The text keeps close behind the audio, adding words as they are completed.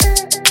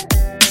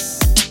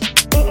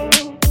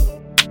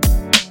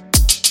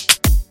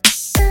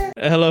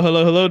Hello,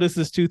 hello, hello. This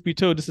is Tooth Be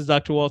Told. This is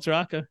Dr. Walter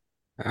Aka.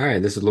 All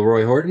right, this is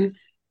Leroy Horton.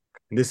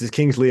 This is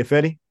Kingsley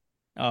Ifedi.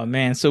 Oh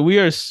man, so we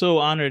are so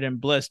honored and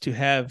blessed to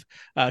have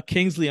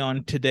Kingsley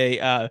on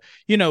today.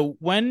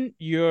 When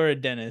you're a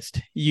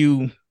dentist,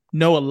 you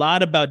know a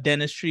lot about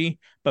dentistry,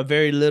 but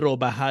very little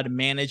about how to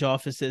manage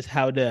offices,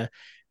 how to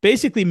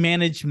basically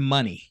manage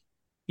money.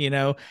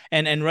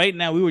 And right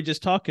now we were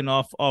just talking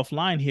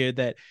offline here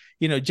that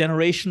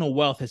generational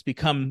wealth has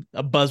become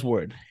a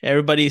buzzword.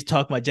 Everybody's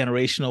talking about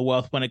generational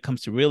wealth when it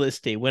comes to real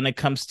estate, when it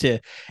comes to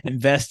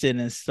investing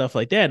and stuff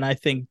like that. And I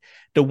think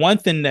the one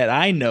thing that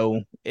I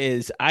know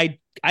is I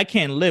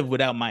can't live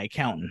without my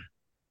accountant.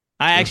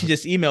 I actually Mhm.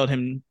 just emailed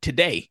him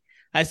today.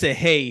 I said,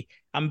 "Hey,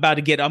 I'm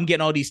getting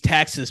all these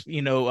taxes,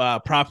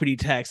 property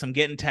tax. I'm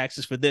getting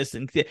taxes for this,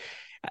 and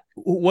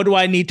what do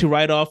I need to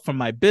write off from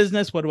my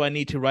business? What do I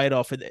need to write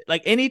off for that?"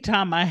 Like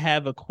anytime I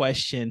have a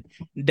question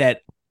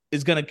that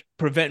is going to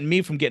prevent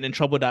me from getting in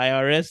trouble with the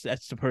IRS,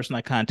 that's the person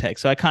I contact.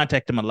 So I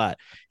contact him a lot,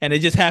 and it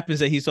just happens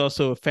that he's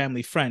also a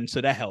family friend,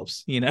 so that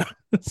helps.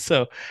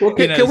 So Well, you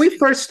can, know, can we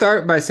first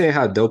start by saying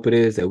how dope it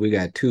is that we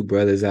got two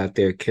brothers out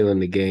there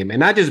killing the game, and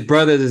not just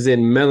brothers as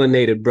in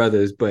melanated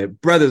brothers, but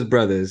brothers,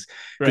 because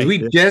right.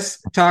 we Yeah. just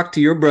talked to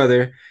your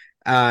brother,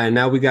 and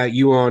now we got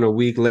you on a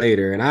week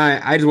later, and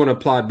I just want to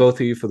applaud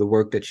both of you for the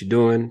work that you're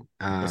doing,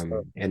 Yes,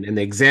 sir. and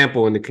the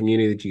example in the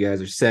community that you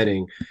guys are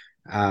setting,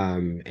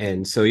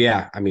 and so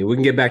yeah, I mean we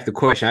can get back to the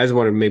question. I just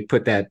want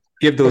to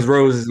give those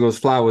roses and those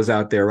flowers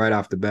out there right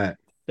off the bat.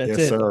 That's Yes,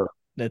 it. sir.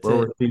 That's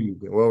Well it.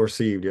 received. Well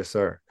received. Yes,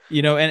 sir.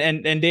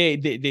 And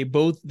they're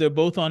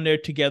both on there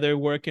together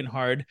working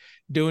hard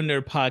doing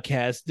their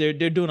podcast. They're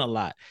doing a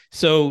lot.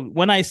 So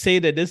when I say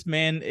that this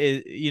man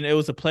is, it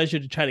was a pleasure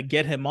to try to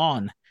get him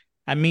on,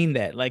 I mean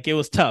that. Like it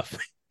was tough.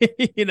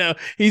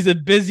 He's a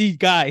busy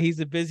guy.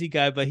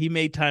 But he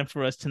made time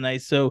for us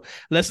tonight. So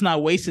let's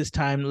not waste his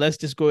time. Let's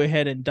just go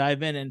ahead and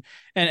dive in.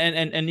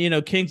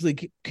 And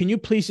Kingsley, can you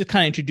please just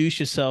kind of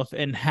introduce yourself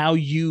and how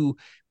you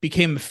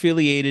became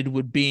affiliated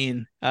with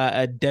being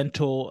a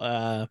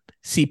dental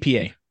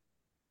CPA?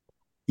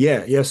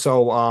 Yeah, yeah.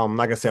 So,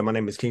 like I said, my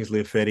name is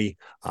Kingsley Ifedi.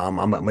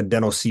 I'm a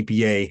dental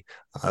CPA,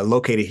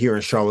 located here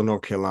in Charlotte,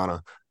 North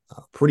Carolina.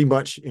 Pretty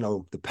much,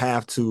 the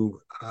path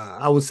to,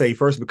 I would say,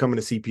 first becoming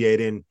a CPA,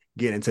 then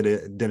get into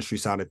the dentistry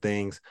side of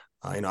things.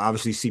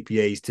 Obviously,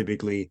 CPAs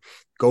typically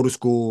go to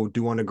school,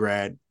 do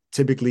undergrad.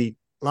 Typically,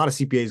 a lot of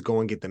CPAs go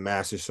and get the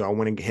master's. So I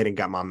went ahead and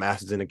got my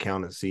master's in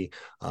accountancy,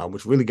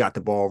 which really got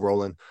the ball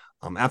rolling.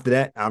 After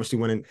that, I obviously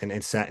went in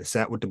and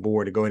sat with the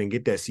board to go ahead and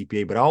get that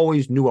CPA. But I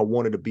always knew I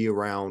wanted to be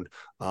around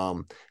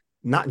um,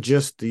 not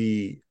just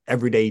the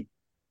everyday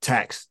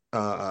tax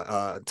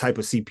type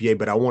of CPA,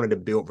 but I wanted to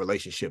build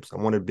relationships. I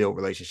wanted to build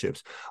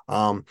relationships.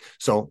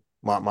 So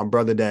my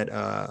brother that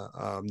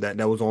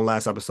was on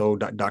last episode,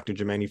 Dr.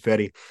 Jermaine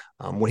Ifedi,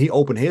 when he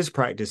opened his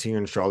practice here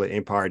in Charlotte,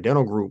 Empire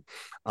Dental Group,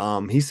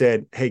 he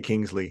said, "Hey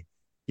Kingsley,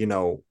 you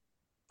know,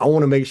 I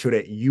want to make sure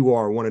that you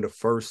are one of the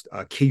first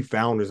key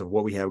founders of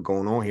what we have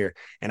going on here."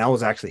 And I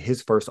was actually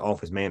his first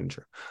office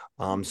manager.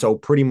 So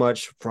pretty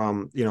much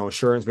from,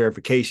 insurance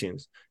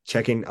verifications,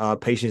 checking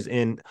patients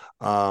in,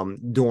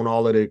 doing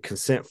all of the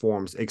consent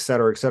forms, et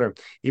cetera,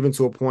 even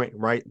to a point,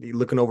 right?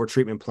 Looking over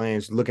treatment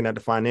plans, looking at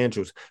the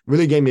financials,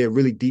 really gave me a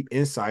really deep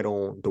insight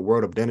on the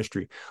world of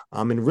dentistry.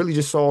 And really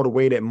just saw the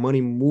way that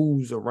money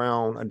moves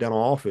around a dental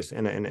office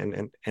and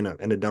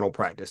a dental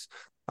practice.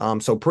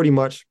 So pretty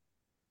much,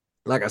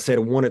 like I said,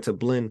 I wanted to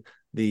blend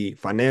the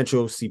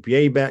financial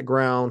CPA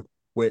background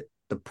with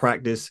the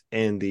practice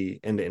and the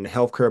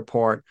healthcare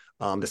part,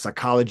 the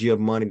psychology of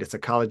money, the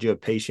psychology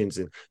of patients,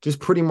 and just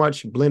pretty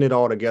much blend it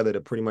all together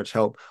to pretty much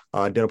help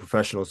dental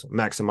professionals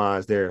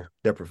maximize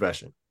their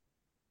profession.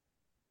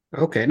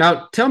 Okay,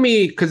 now tell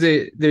me, because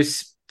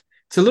it's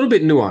a little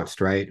bit nuanced,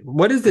 right?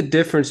 What is the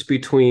difference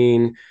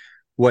between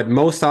what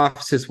most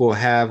offices will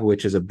have,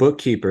 which is a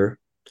bookkeeper,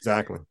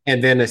 Exactly.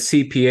 and then a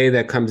CPA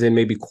that comes in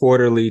maybe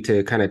quarterly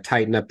to kind of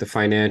tighten up the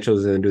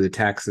financials and do the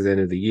taxes at the end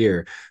of the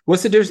year?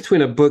 What's the difference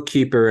between a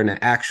bookkeeper and an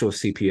actual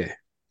CPA?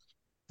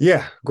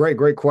 Yeah,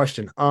 great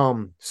question.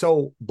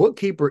 So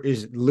bookkeeper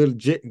is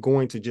legit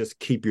going to just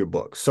keep your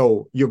books.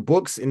 So your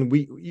books, and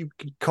you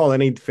can call it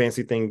any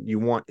fancy thing you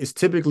want, is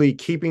typically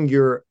keeping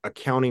your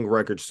accounting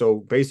records. So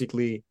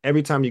basically,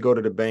 every time you go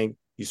to the bank,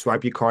 you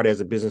swipe your card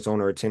as a business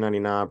owner or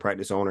 1099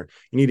 practice owner,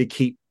 you need to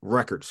keep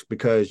records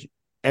because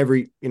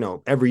every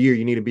year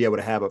you need to be able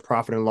to have a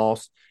profit and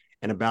loss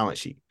and a balance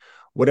sheet.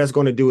 What that's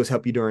going to do is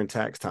help you during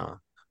tax time.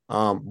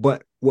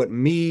 But what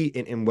me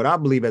and what I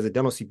believe as a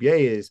dental CPA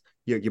is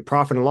your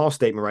profit and loss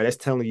statement, right? That's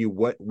telling you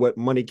what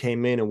money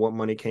came in and what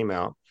money came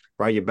out,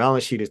 right? Your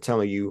balance sheet is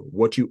telling you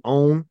what you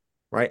own,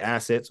 right?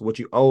 Assets, what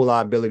you owe,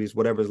 liabilities,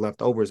 whatever is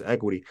left over is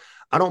equity.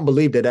 I don't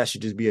believe that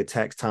should just be a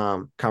tax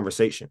time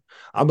conversation.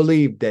 I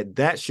believe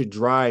that should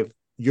drive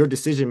your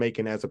decision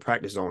making as a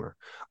practice owner,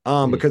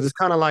 Mm. because it's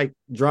kind of like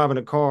driving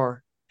a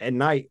car at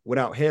night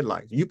without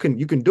headlights. You can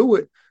do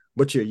it,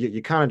 but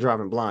you're kind of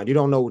driving blind. You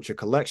don't know what your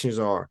collections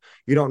are.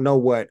 You don't know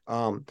what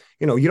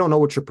you don't know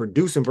what you're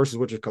producing versus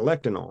what you're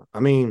collecting on.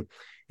 I mean,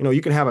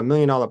 You can have $1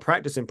 million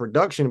practice in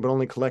production, but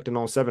only collecting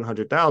on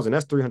 700,000.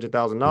 That's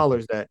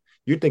 $300,000 that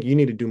you think you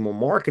need to do more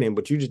marketing,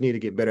 but you just need to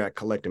get better at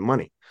collecting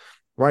money,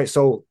 right?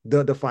 So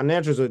the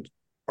financials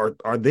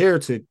are there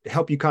to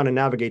help you kind of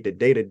navigate the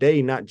day to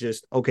day, not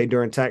just, okay,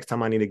 during tax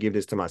time I need to give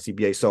this to my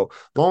CPA. So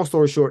long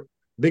story short,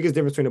 biggest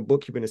difference between a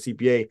bookkeeper and a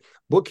CPA,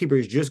 bookkeeper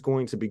is just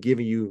going to be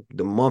giving you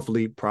the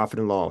monthly profit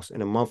and loss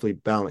and a monthly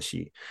balance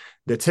sheet.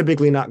 They're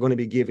typically not going to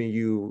be giving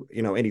you,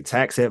 any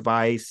tax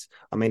advice,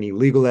 any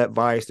legal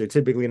advice. They're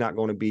typically not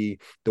going to be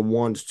the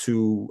ones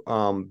to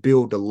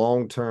build the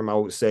long-term, I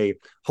would say,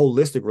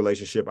 holistic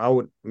relationship. I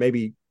would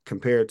maybe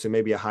compare it to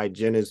maybe a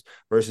hygienist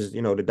versus,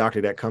 the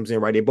doctor that comes in,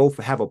 right? They both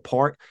have a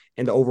part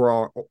in the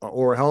overall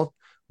oral health,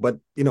 but,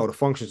 the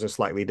functions are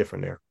slightly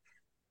different there.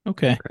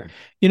 Okay.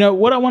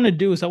 What I want to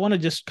do is I want to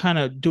just kind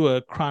of do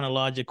a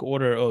chronologic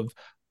order of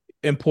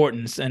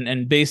importance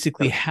and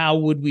basically how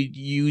would we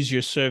use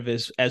your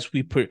service as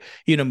we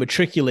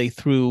matriculate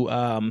through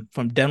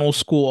from dental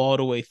school all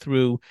the way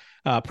through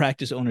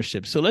practice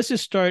ownership. So let's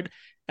just start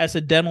as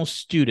a dental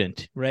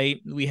student, right?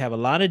 We have a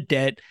lot of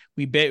debt.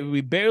 We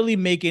barely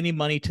make any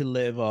money to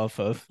live off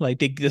of. Like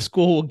the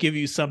school will give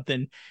you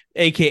something,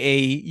 aka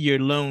your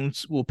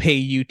loans will pay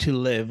you to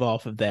live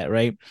off of that,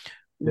 right?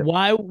 Yeah.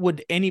 Why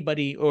would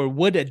anybody or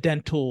would a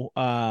dental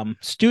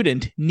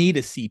student need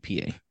a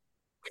CPA?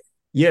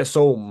 Yeah,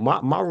 so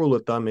my rule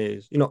of thumb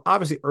is,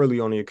 obviously early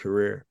on in your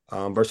career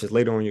versus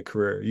later on in your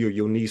career,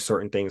 you'll need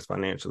certain things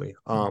financially.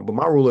 But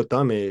my rule of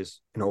thumb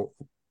is,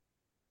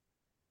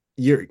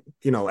 you're,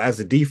 as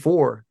a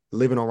D4,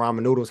 living on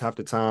ramen noodles half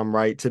the time,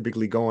 right?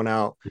 Typically going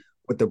out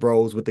with the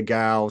bros, with the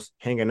gals,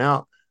 hanging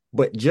out.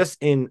 But just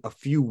in a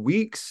few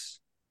weeks,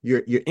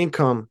 your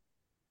income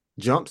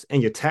jumps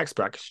and your tax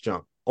brackets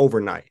jump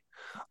overnight.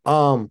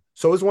 So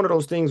it's one of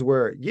those things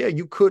where, yeah,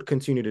 you could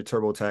continue to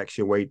TurboTax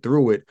your way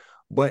through it,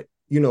 but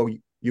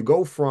you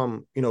go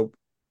from,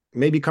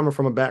 maybe coming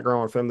from a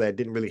background or family that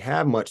didn't really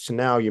have much to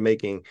now you're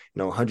making,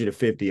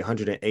 150,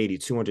 180,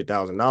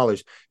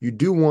 $200,000. You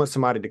do want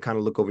somebody to kind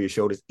of look over your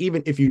shoulders,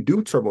 even if you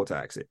do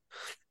TurboTax it.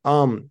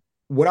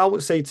 What I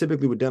would say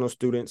typically with dental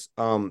students,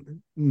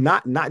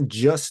 not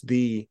just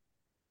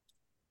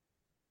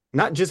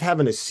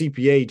having a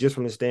CPA just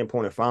from the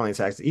standpoint of filing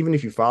taxes, even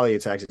if you file your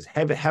taxes,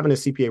 having a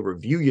CPA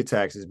review your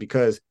taxes,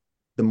 because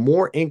the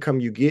more income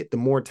you get, the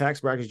more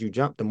tax brackets you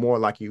jump, the more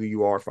likely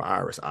you are for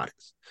IRS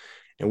audits.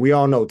 And we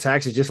all know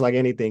taxes, just like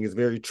anything, is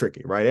very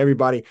tricky, right?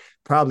 Everybody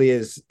probably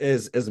is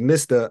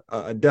missed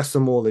a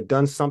decimal or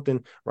done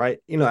something, right?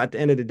 At the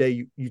end of the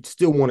day, you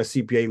still want a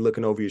CPA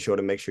looking over your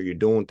shoulder to make sure you're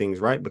doing things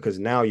right, because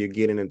now you're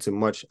getting into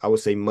much, I would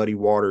say, muddy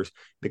waters,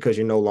 because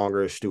you're no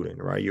longer a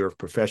student, right? You're a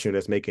professional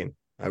that's making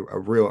a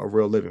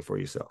real living for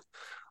yourself.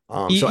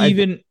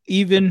 Even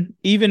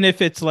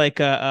if it's like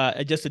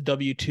just a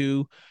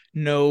W-2,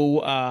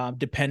 no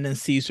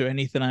dependencies or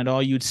anything at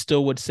all, you'd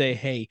still would say,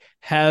 hey,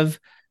 have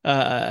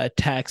a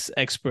tax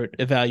expert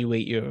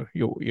evaluate your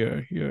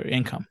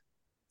income.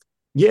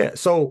 Yeah,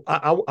 so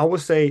I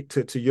would say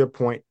to your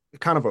point,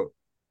 kind of a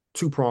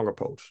two-pronged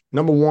approach.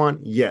 Number one,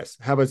 yes,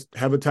 have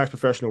a tax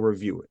professional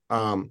review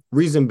it.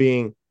 Reason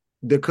being,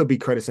 there could be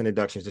credits and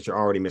deductions that you're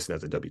already missing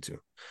as a W-2,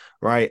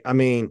 right? I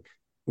mean,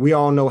 we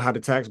all know how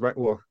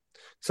the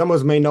some of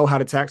us may know how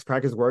the tax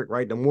brackets work,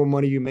 right? The more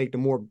money you make, the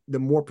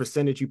more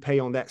percentage you pay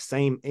on that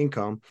same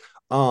income.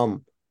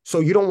 So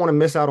you don't want to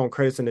miss out on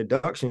credits and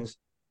deductions,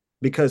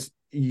 because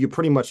you're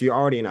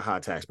already in a high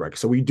tax bracket.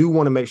 So we do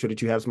want to make sure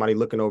that you have somebody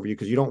looking over you,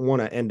 because you don't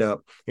want to end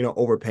up,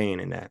 overpaying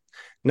in that.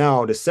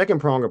 Now, the second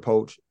prong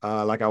approach,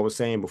 like I was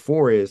saying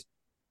before, is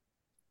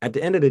at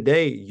the end of the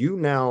day,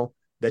 now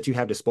that you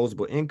have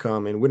disposable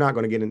income, and we're not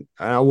going to get in,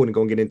 I wouldn't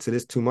go get into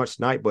this too much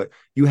tonight, but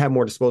you have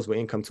more disposable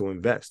income to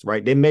invest,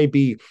 right? There may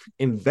be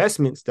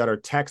investments that are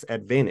tax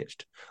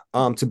advantaged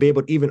to be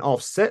able to even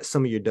offset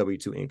some of your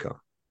W-2 income,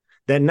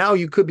 that now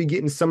you could be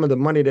getting some of the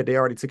money that they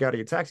already took out of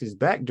your taxes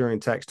back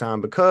during tax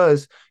time,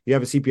 because you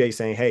have a CPA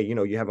saying, hey,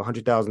 you have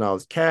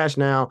 $100,000 cash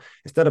now.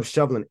 Instead of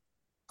shoveling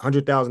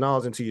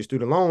 $100,000 into your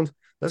student loans,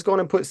 let's go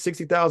ahead and put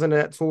 $60,000 of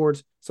that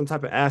towards some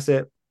type of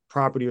asset,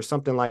 property, or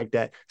something like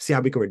that. See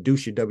how we can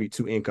reduce your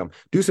W-2 income.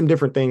 Do some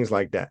different things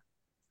like that.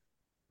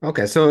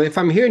 Okay, so if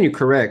I'm hearing you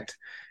correct,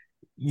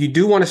 you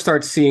do want to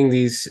start seeing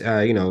these,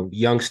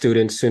 young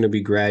students, soon to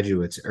be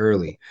graduates,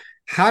 early.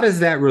 How does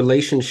that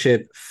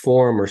relationship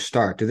form or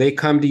start? Do they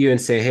come to you and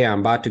say, hey,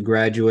 I'm about to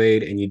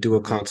graduate, and you do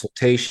a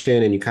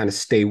consultation and you kind of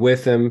stay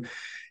with them,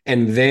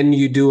 and then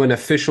you do an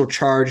official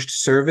charged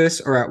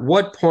service? Or at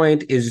what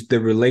point is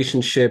the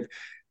relationship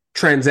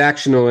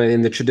transactional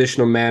in the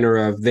traditional manner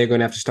of they're going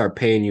to have to start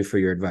paying you for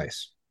your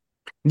advice?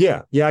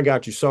 Yeah, I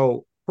got you.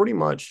 So pretty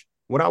much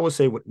what I would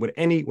say with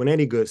any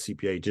good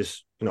CPA,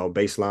 just,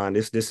 baseline,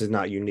 this is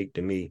not unique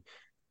to me.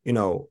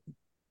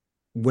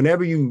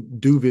 Whenever you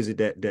do visit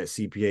that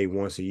CPA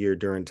once a year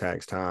during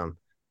tax time,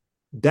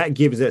 that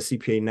gives that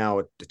CPA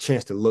now the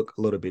chance to look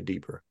a little bit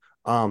deeper.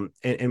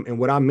 And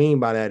what I mean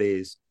by that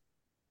is,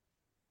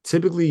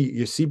 typically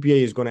your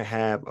CPA is going to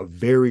have a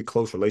very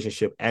close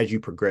relationship as you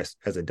progress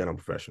as a dental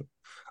professional.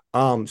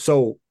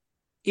 So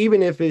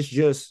even if it's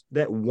just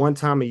that one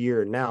time a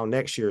year, now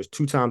next year is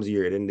 2 times a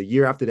year. Then the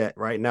year after that,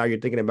 right now you're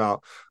thinking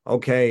about,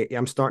 okay,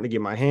 I'm starting to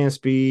get my hand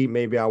speed.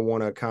 Maybe I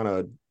want to kind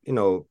of,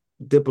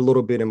 dip a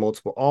little bit in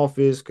multiple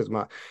office because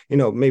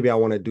maybe I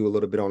want to do a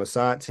little bit on the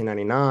side,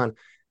 1099.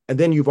 And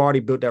then you've already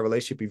built that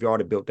relationship. You've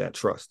already built that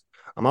trust.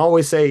 I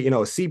always say, a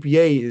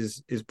CPA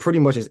is pretty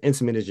much as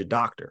intimate as your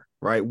doctor,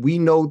 right? We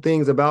know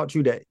things about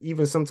you that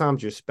even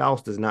sometimes your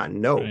spouse does not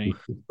know. Right.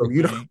 So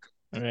Right.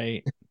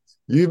 Right.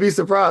 you'd be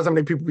surprised how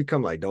many people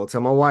become like, don't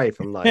tell my wife.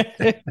 I'm like,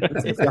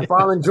 if y'all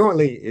filing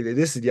jointly,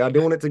 this is y'all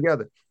doing it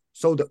together.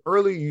 So the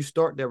earlier you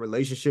start that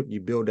relationship, you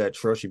build that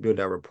trust, you build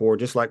that rapport,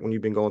 just like when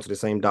you've been going to the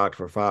same doctor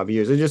for 5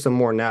 years. It's just a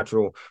more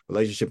natural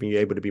relationship, and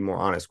you're able to be more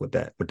honest with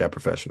that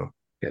professional.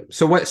 Yeah.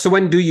 So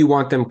when do you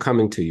want them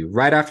coming to you?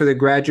 Right after they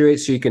graduate,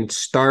 so you can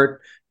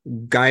start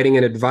guiding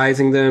and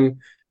advising them,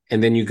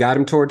 and then you got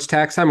them towards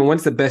tax time. And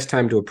when's the best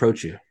time to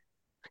approach you?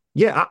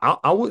 Yeah,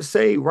 I would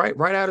say right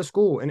out of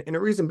school, and the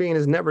reason being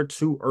is never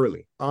too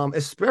early.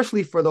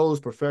 Especially for those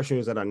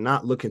professionals that are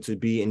not looking to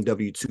be in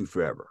W-2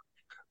 forever.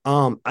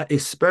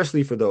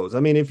 Especially for those. I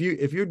mean, if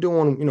you're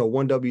doing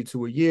one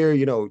W-2 a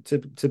year,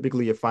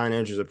 typically your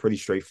financials are pretty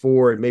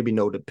straightforward. Maybe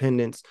no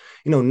dependents,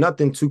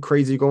 nothing too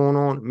crazy going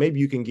on.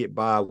 Maybe you can get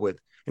by with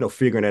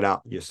figuring it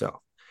out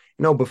yourself.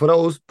 But for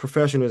those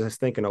professionals that's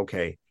thinking,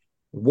 okay,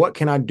 what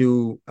can I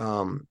do?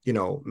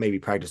 Maybe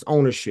practice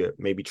ownership,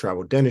 maybe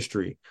travel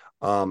dentistry.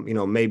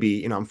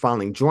 Maybe, I'm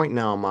filing joint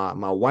now.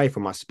 My wife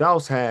or my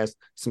spouse has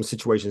some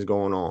situations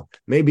going on.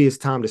 Maybe it's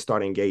time to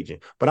start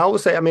engaging. But I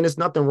would say, I mean, there's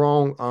nothing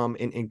wrong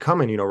in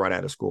coming, right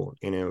out of school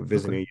and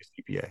visiting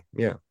your CPA.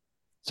 Yeah.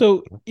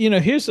 So,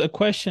 here's a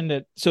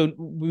question so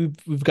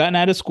we've gotten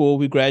out of school,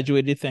 we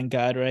graduated, thank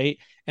God, right?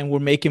 And we're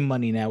making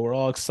money now. We're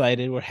all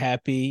excited, we're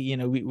happy.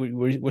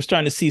 We're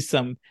starting to see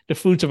the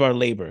fruits of our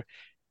labor.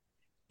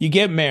 You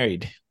get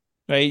married,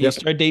 right? You Yep.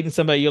 start dating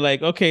somebody, you're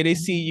like, okay, they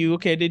see you,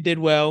 okay, they did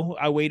well.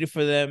 I waited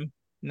for them.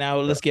 Now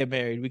let's get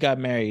married. We got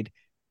married.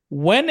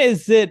 When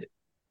is it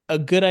a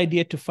good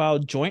idea to file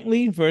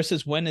jointly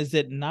versus when is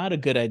it not a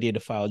good idea to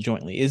file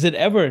jointly? Is it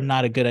ever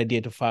not a good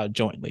idea to file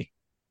jointly?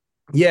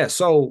 Yeah.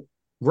 So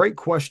great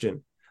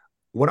question.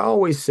 What I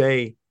always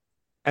say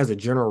as a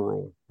general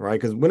rule, right?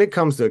 Because when it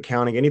comes to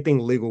accounting, anything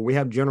legal, we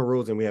have general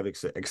rules and we have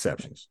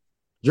exceptions.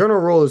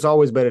 General rule is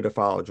always better to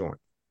file joint.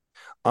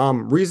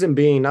 Reason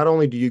being, not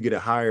only do you get a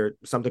higher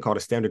something called a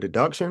standard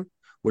deduction,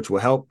 which will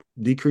help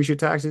decrease your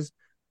taxes,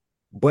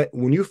 but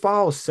when you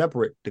file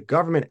separate, the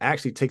government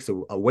actually takes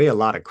away a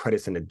lot of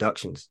credits and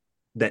deductions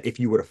that if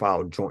you were to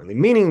file jointly,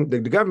 meaning the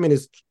government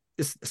is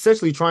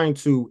essentially trying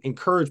to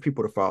encourage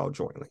people to file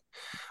jointly.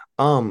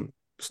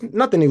 It's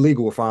nothing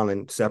illegal with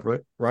filing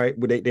separate, right?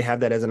 But they have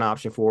that as an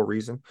option for a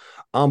reason.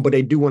 But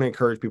they do want to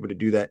encourage people to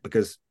do that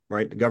because,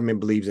 right, the government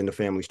believes in the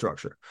family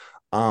structure.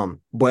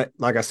 But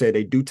like I said,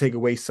 they do take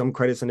away some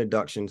credits and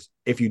deductions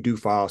if you do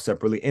file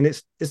separately. And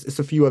it's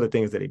a few other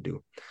things that they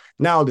do.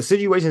 Now, the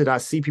situation that I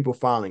see people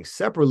filing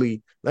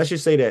separately, let's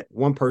just say that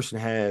one person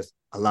has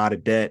a lot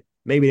of debt.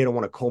 Maybe they don't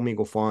want to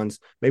commingle funds.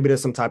 Maybe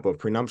there's some type of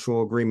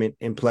prenuptial agreement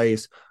in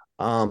place.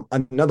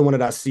 Another one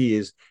that I see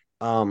is,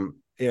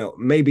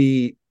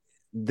 maybe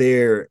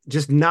they're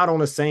just not on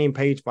the same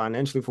page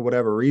financially for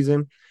whatever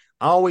reason.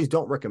 I always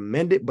don't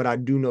recommend it, but I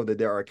do know that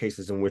there are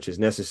cases in which it's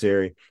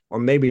necessary, or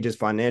maybe just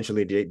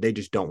financially they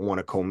just don't want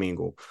to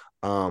commingle.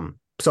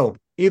 So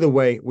either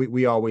way,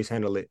 we always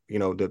handle it,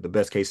 the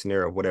best case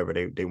scenario, whatever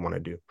they want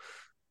to do.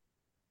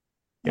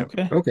 Yep.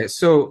 Okay. Okay.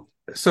 So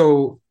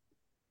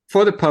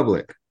for the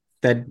public,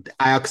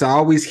 because I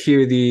always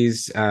hear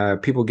these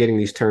people getting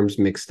these terms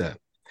mixed up.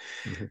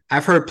 Mm-hmm.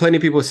 I've heard plenty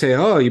of people say,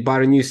 "Oh, you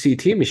bought a new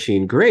CT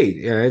machine, great!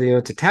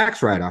 It's a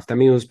tax write-off. I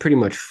mean, it was pretty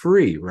much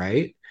free,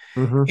 right?"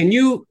 Mm-hmm. Can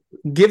you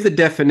give the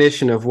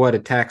definition of what a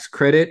tax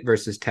credit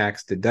versus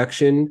tax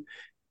deduction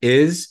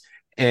is,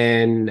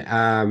 and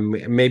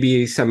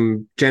maybe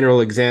some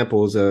general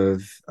examples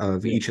of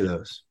each of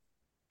those?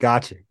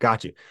 Gotcha.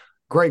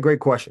 Great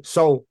question.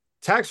 So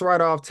tax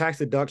write-off, tax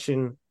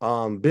deduction,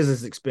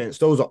 business expense,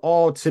 those are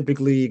all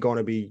typically going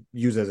to be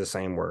used as the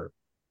same word.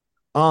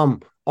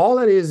 All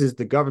that is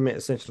the government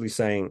essentially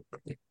saying,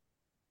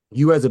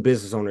 you as a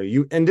business owner,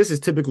 and this is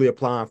typically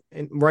applying,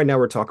 and right now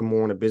we're talking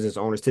more on the business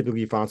owners.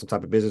 Typically you find some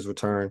type of business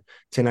return,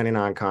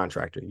 1099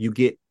 contractor, you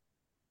get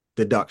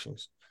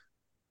deductions,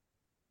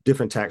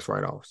 different tax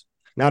write-offs.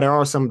 Now there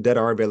are some that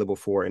are available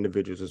for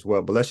individuals as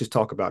well, but let's just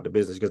talk about the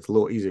business. It gets a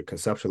little easier to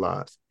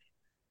conceptualize.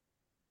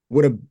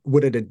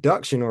 With a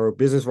deduction or a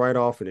business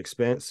write-off and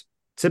expense,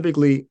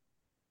 typically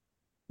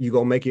you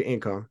go make your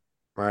income,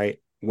 right?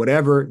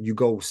 Whatever you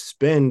go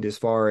spend, as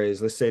far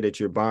as, let's say that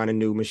you're buying a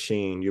new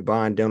machine, you're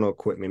buying dental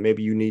equipment,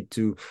 maybe you need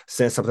to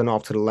send something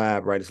off to the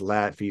lab, right? It's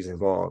lab fees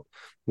involved.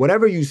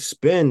 Whatever you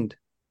spend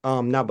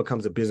now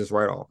becomes a business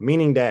write-off,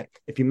 meaning that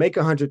if you make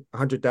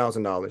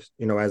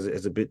 $100,000,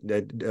 as a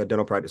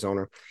dental practice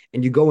owner,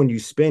 and you go and you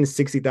spend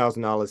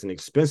 $60,000 in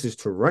expenses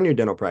to run your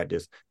dental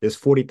practice, there's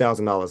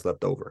 $40,000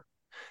 left over.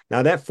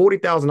 Now that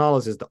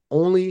 $40,000 is the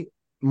only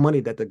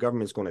money that the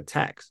government's going to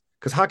tax,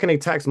 because how can they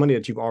tax money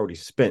that you've already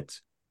spent?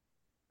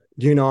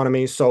 You know what I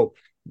mean? So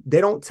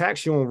they don't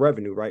tax you on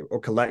revenue, right? Or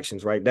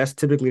collections, right? That's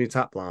typically the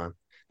top line.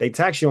 They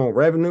tax you on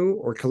revenue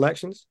or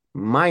collections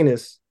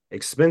minus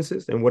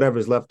expenses and whatever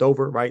is left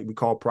over, right? We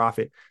call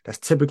profit. That's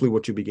typically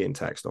what you be getting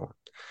taxed on. Right.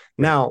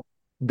 Now,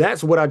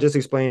 that's what I just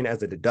explained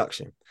as a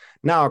deduction.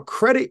 Now, a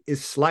credit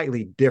is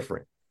slightly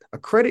different. A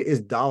credit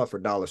is dollar for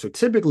dollar. So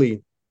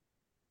typically,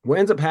 what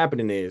ends up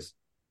happening is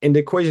in the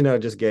equation that I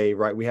just gave,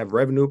 right? We have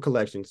revenue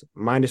collections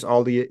minus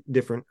all the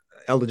different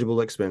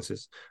eligible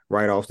expenses,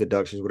 write-offs,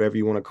 deductions, whatever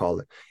you want to call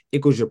it,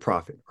 equals your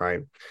profit,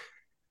 right?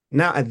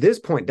 Now, at this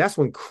point, that's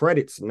when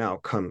credits now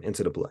come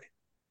into the play.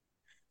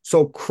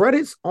 So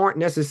credits aren't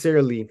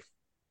necessarily,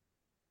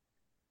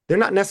 they're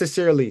not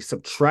necessarily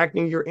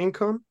subtracting your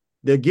income.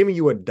 They're giving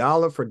you a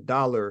dollar for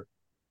dollar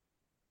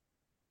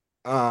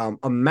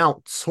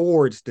amount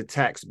towards the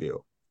tax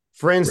bill.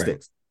 For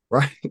instance,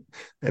 right?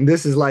 And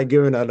this is like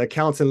giving an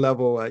accounting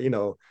level,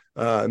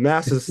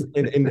 master's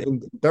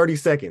in 30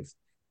 seconds.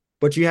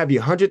 But you have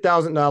your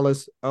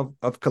 $100,000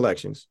 of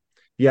collections.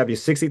 You have your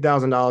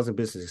 $60,000 in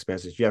business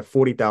expenses. You have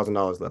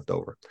 $40,000 left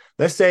over.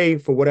 Let's say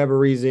for whatever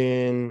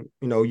reason,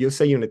 you'll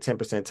say you're in a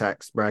 10%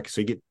 tax bracket,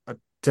 so you get a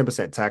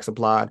 10% tax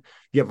applied.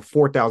 You have a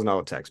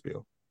 $4,000 tax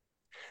bill.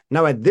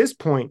 Now, at this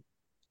point,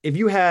 if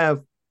you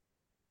have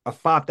a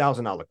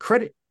 $5,000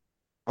 credit,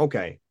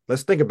 okay,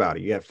 let's think about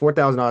it. You have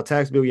 $4,000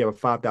 tax bill. You have a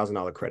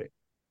 $5,000 credit.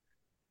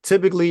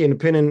 Typically, and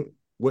depending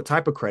what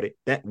type of credit,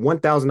 that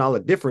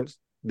 $1,000 difference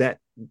that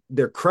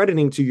they're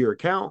crediting to your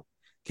account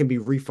can be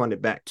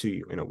refunded back to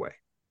you in a way.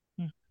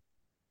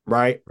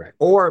 Right?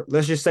 Or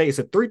let's just say it's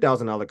a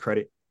 $3,000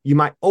 credit. You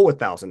might owe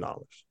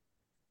 $1,000.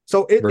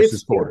 So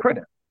it's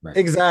credit. Right.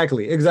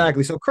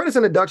 Exactly. So credits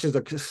and deductions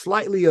are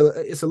slightly,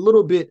 it's a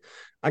little bit,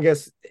 I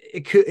guess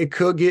it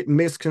could get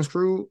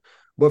misconstrued,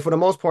 but for the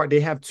most part,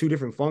 they have two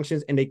different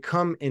functions and they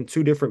come in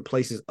two different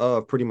places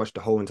of pretty much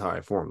the whole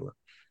entire formula.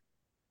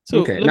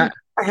 So I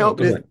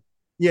help it.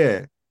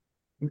 Yeah.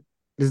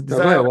 Does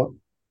that help?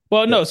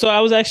 Well, no. So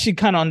I was actually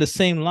kind of on the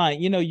same line.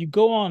 You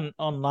go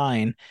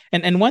online,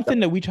 and one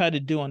thing that we try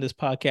to do on this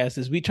podcast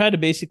is we try to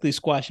basically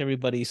squash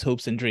everybody's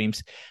hopes and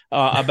dreams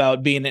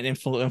about being an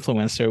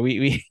influencer.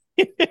 We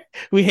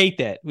we hate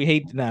that.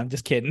 No, I'm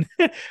just kidding.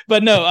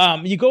 But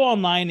no, you go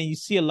online and you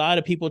see a lot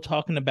of people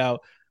talking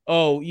about,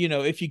 oh,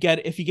 if you get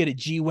a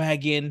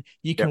G-Wagon,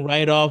 you can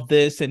write off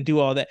this and do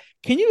all that.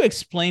 Can you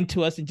explain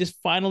to us and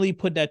just finally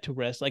put that to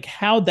rest, like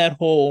how that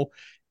whole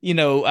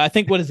I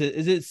think, what is it?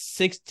 Is it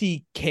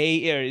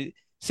 60K or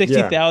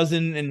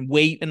 60,000 and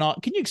weight and all?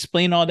 Can you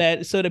explain all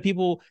that so that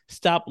people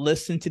stop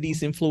listening to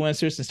these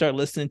influencers and start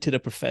listening to the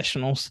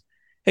professionals?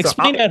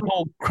 Explain that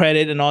whole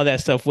credit and all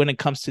that stuff when it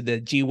comes to the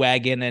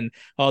G-Wagon and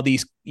all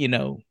these,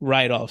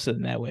 write-offs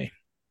in that way.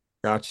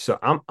 Gotcha. So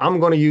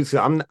I'm going to use,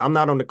 I'm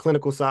not on the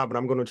clinical side, but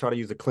I'm going to try to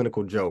use a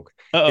clinical joke.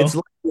 Uh-oh. It's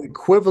like the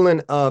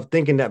equivalent of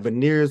thinking that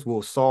veneers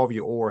will solve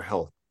your oral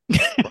health.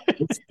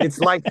 It's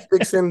like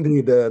fixing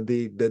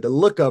the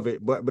look of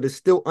it, but it's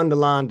still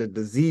underlying the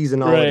disease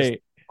and all right. of this.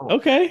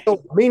 Okay.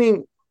 So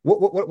meaning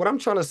what I'm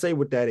trying to say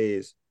with that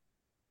is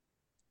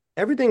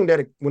everything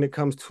that when it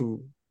comes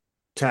to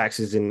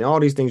taxes and all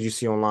these things you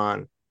see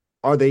online,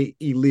 are they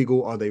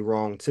illegal? Are they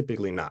wrong?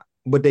 Typically not,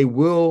 but they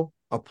will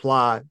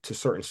apply to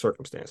certain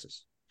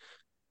circumstances.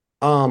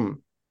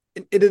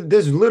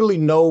 There's literally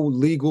no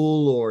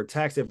legal or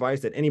tax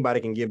advice that anybody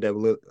can give that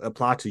will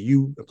apply to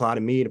you, apply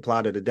to me,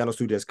 apply to the dental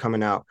student that's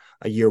coming out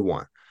a year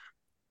one.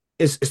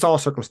 It's all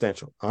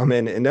circumstantial.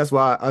 And that's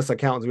why us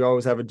accountants, we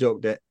always have a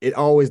joke that it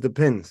always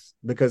depends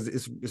because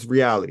it's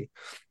reality.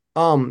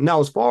 Now,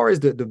 as far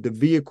as the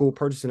vehicle,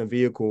 purchasing a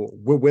vehicle,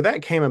 where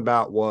that came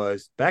about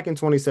was back in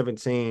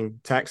 2017,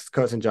 Tax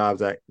Cuts and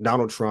Jobs Act,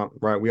 Donald Trump,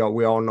 right? We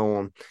all know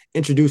him,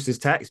 introduced this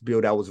tax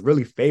bill that was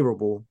really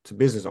favorable to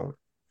business owners.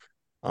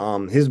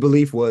 His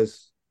belief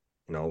was,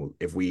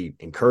 if we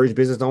encourage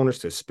business owners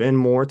to spend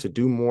more, to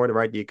do more,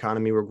 right, the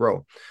economy will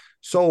grow.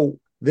 So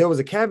there was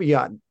a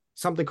caveat,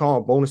 something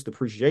called bonus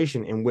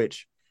depreciation, in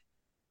which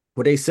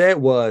what they said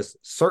was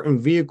certain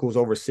vehicles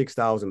over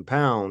 6,000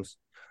 pounds,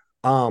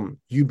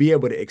 you'd be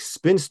able to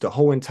expense the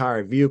whole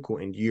entire vehicle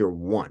in year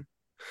one.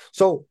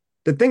 So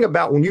the thing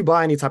about when you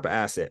buy any type of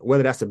asset,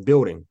 whether that's a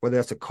building, whether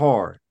that's a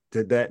car,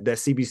 that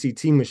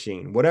CBCT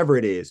machine, whatever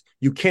it is,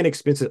 you can't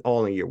expense it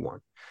all in year one.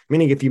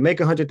 Meaning if you make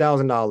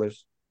 $100,000,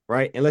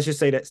 right? And let's just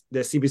say that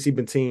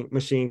CBC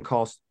machine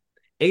costs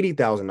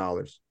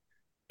 $80,000.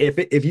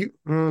 If you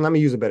let me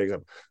use a better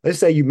example. Let's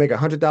say you make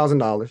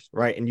 $100,000,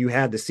 right? And you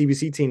have the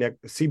CBC team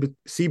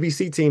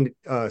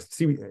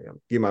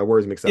get my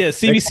words mixed up. Yeah,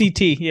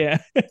 CBCT, yeah.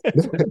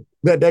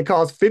 that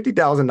costs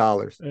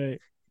 $50,000.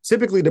 Right.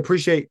 Typically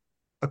depreciate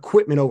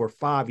equipment over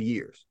 5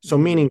 years. So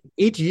meaning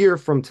each year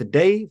from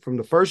today, from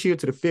the first year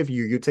to the fifth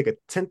year, you take a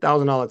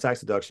 $10,000 tax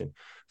deduction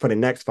for the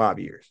next 5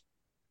 years.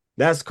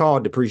 That's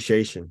called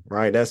depreciation,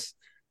 right? That's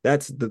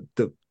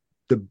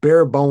the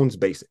bare bones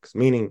basics,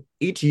 meaning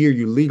each year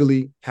you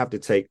legally have to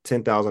take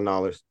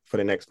 $10,000 for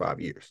the next 5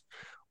 years.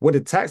 What the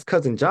Tax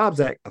Cuts and Jobs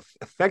Act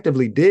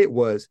effectively did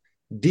was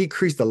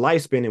decrease the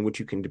lifespan in which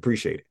you can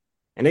depreciate it.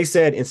 And they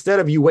said, instead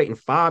of you waiting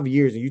 5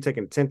 years and you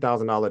taking a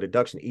 $10,000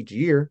 deduction each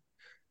year,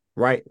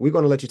 right? We're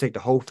going to let you take the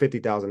whole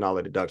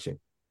 $50,000 deduction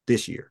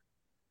this year,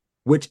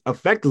 which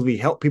effectively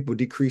help people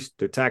decrease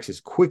their taxes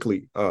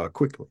quickly.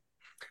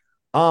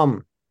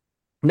 Um,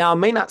 Now it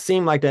may not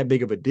seem like that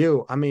big of a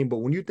deal. I mean, but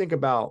when you think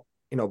about,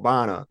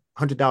 buying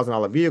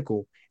 $100,000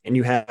 vehicle and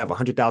you have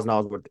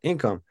 $100,000 worth of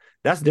income,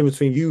 that's the difference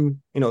between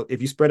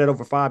if you spread that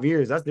over 5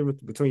 years, that's the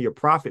difference between your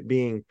profit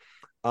being,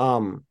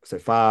 say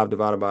 5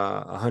 divided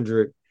by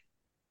 100,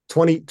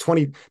 20.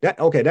 That's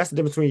the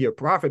difference between your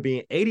profit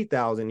being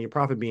 80,000 and your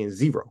profit being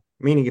zero.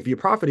 Meaning if your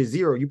profit is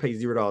zero, you pay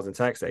 $0 in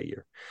tax that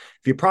year.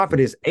 If your profit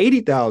is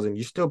 80,000,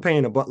 you're still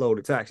paying a buttload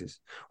of taxes,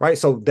 right?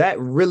 So that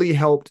really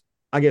helped,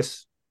 I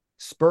guess,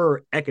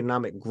 spur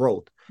economic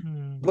growth.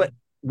 But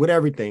with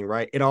everything,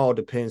 right? It all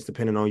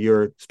depending on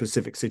your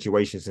specific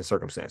situations and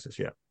circumstances.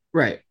 Yeah.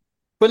 Right.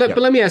 But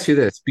let me ask you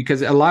this,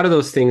 because a lot of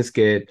those things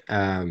get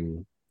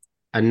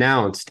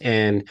announced,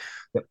 and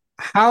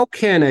how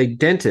can a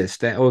dentist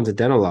that owns a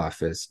dental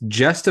office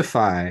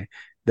justify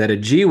that a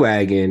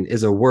G-Wagon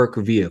is a work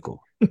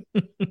vehicle?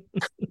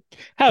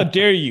 How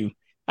dare you?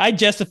 I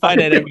justify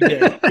that every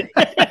day.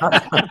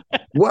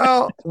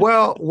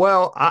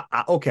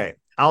 Okay.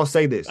 I'll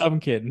say this. I'm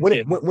kidding.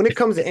 When it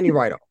comes to any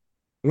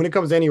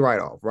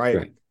write-off,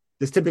 right?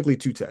 There's typically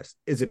two tests.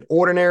 Is it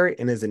ordinary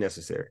and is it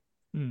necessary?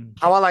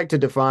 How I like to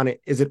define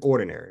it, is it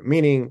ordinary?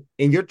 Meaning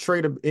in your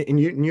trade, in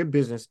your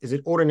business, is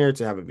it ordinary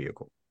to have a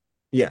vehicle?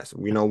 Yes.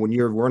 When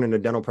you're running a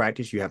dental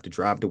practice, you have to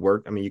drive to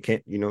work. I mean, you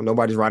can't,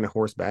 nobody's riding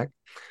horseback.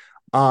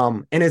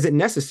 And is it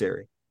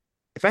necessary?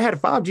 If I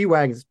had 5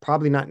 G-Wagons,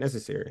 probably not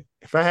necessary.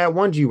 If I had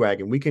 1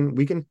 G-Wagon, we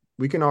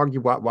can argue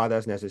why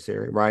that's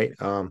necessary, right?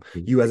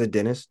 You as a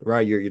dentist,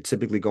 right? You're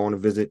typically going to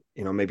visit,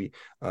 maybe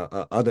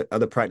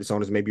other practice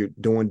owners. Maybe you're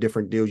doing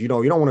different deals. You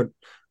don't want to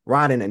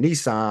ride in a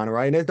Nissan,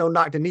 right? And there's no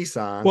knock to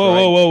Nissans.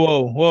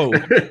 Whoa!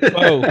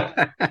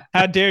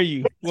 How dare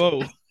you?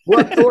 Whoa!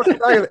 Well,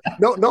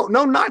 no,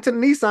 not to the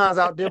Nissans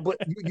out there, but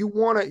you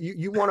want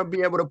to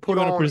be able to put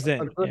on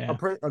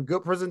a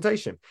good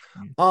presentation.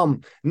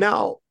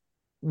 Now,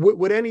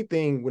 with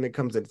anything when it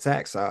comes to the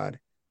tax side,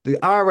 the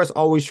IRS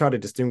always try to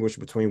distinguish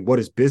between what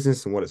is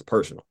business and what is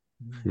personal.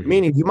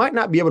 Meaning you might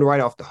not be able to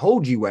write off the whole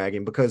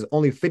G-Wagon because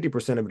only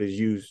 50% of it is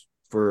used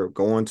for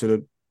going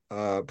to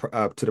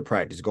the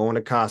practice, going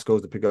to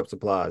Costco's to pick up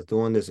supplies,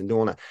 doing this and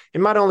doing that.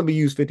 It might only be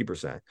used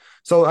 50%.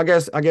 So I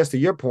guess to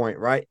your point,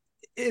 right?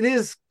 It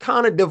is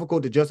kind of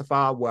difficult to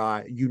justify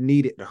why you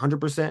need it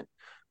 100%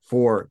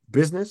 for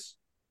business,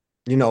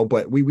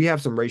 but we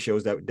have some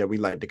ratios that we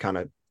like to kind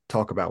of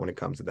talk about when it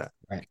comes to that.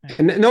 Right.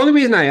 And the only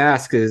reason I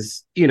ask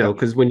is,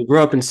 because when you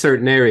grow up in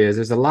certain areas,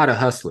 there's a lot of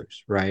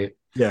hustlers, right?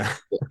 Yeah.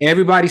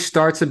 Everybody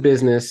starts a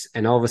business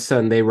and all of a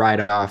sudden they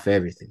write off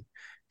everything.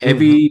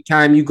 Every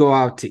time you go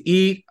out to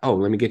eat,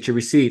 let me get your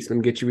receipts. I'm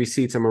going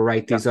to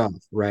write these off,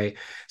 right?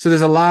 So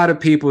there's a lot of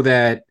people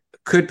that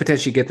could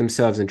potentially get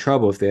themselves in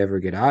trouble if they ever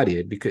get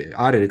audited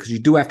because you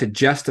do have to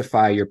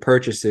justify your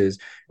purchases,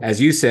 as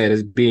you said,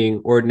 as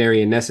being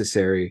ordinary and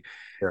necessary.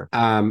 Sure.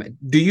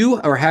 Do you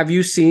or have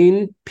you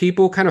seen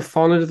people kind of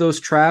fall into those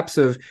traps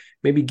of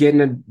maybe getting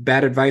a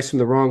bad advice from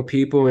the wrong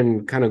people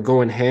and kind of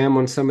going ham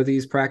on some of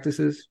these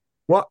practices?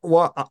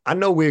 Well, I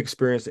know we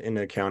experience it in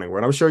the accounting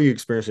world. I'm sure you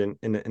experience it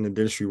in the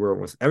dentistry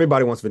world.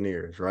 Everybody wants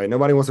veneers, right?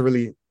 Nobody wants to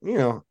really,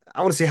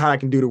 I want to see how I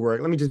can do the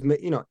work. Let me just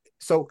make,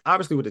 So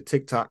obviously with the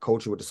TikTok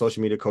culture, with the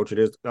social media culture,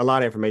 there's a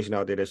lot of information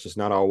out there that's just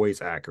not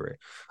always accurate.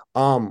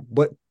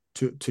 But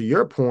to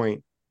your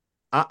point,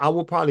 I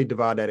will probably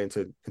divide that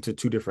into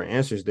two different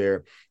answers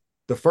there.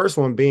 The first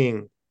one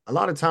being, a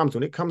lot of times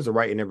when it comes to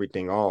writing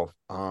everything off,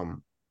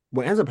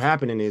 what ends up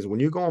happening is when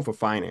you're going for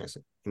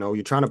financing,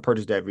 you're trying to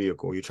purchase that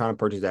vehicle, you're trying to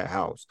purchase that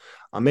house.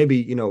 Maybe,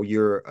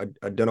 you're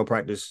a dental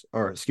practice,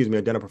 or excuse me,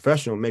 a dental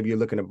professional. Maybe you're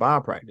looking to buy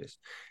a practice.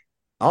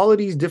 All of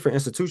these different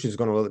institutions are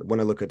going to want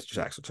to look at the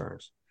tax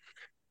returns,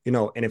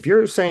 and if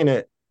you're saying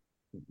that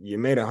you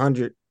made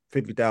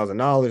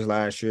 $150,000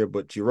 last year,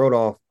 but you wrote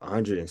off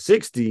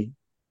 160,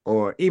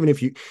 or even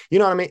if you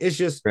know what I mean, it's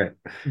just right.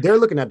 They're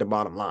looking at the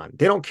bottom line.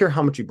 They don't care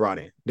how much you brought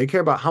in. They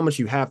care about how much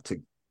you have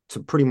to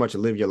pretty much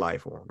live your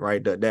life on,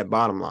 right? That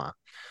bottom line.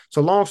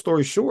 So long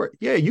story short,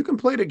 yeah, you can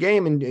play the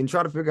game and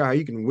try to figure out how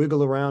you can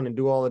wiggle around and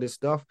do all of this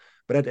stuff.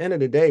 But at the end of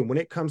the day, when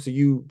it comes to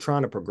you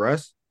trying to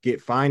progress,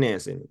 get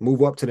financing,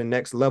 move up to the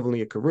next level in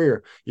your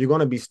career, you're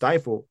going to be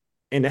stifled.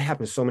 And that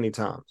happens so many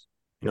times,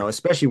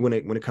 especially when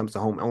it comes to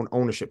home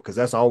ownership, because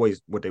that's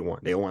always what they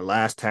want. They want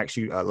last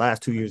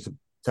 2 years of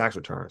tax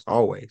returns,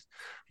 always.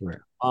 Right.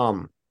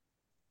 And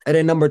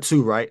then number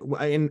two, right?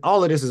 And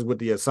all of this is with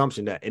the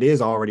assumption that it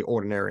is already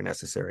ordinary and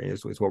necessary.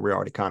 Is what we're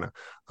already kind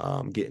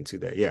of getting to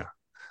there. Yeah.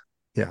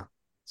 Yeah.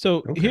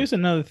 So here's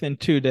another thing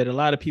too, that a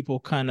lot of people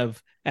kind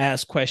of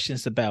ask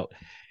questions about.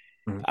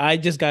 I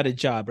just got a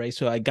job, right?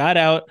 So I got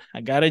out, I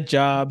got a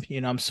job,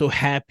 I'm so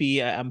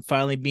happy. I'm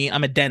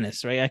a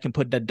dentist, right? I can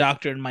put the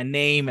doctor in my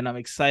name and I'm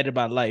excited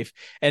about life.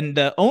 And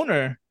the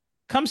owner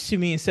comes to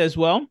me and says,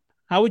 well,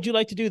 how would you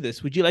like to do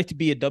this? Would you like to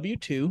be a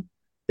W-2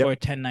 or a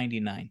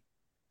 1099?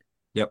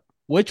 Yep.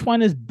 which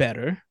one is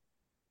better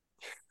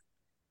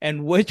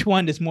and which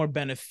one is more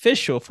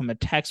beneficial from a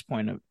tax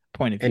point of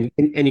view?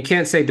 And you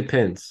can't say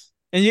depends.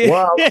 And you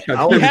Well,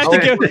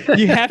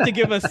 you have to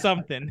give us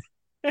something.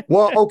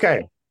 well,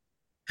 okay.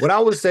 What I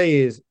would say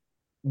is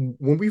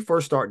when we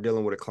first start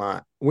dealing with a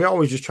client, we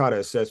always just try to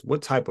assess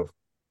what type of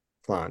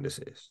client this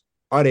is.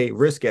 Are they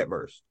risk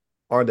adverse?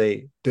 Do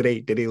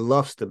they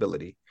love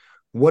stability?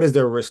 What is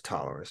their risk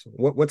tolerance?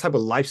 What type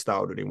of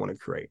lifestyle do they want to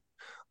create?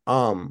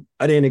 And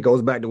then it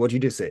goes back to what you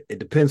just said. It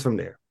depends from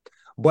there.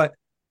 But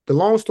the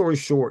long story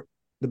short,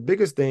 the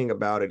biggest thing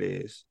about it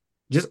is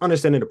just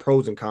understanding the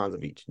pros and cons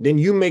of each. Then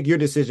you make your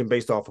decision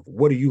based off of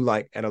what do you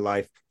like at a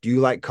life? Do you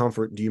like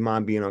comfort? Do you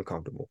mind being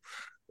uncomfortable?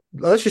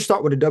 Let's just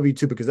start with the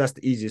W-2 because that's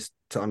the easiest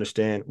to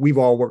understand. We've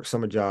all worked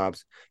summer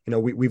jobs. You know,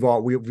 we've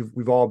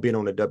all been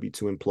on the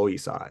W-2 employee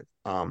side.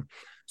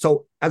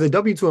 So as a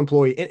W-2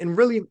 employee, and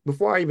really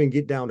before I even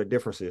get down to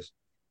differences,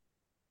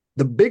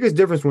 the biggest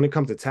difference when it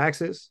comes to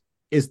taxes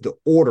is the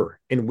order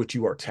in which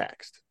you are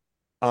taxed,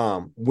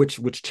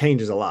 which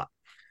changes a lot.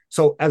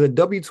 So as a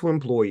W-2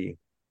 employee,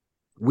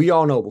 we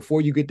all know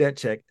before you get that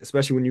check,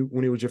 especially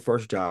when it was your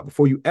first job,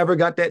 before you ever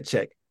got that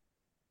check,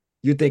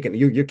 you're thinking,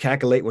 you're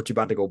calculating what you're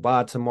about to go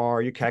buy tomorrow.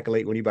 You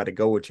calculate when you're about to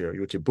go with your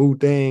boo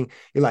thing.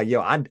 You're like,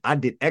 yo, I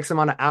did X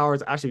amount of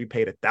hours. I should be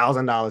paid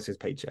 $1,000 his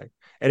paycheck.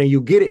 And then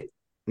you get it,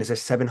 and it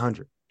says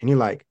 700. And you're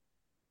like,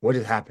 what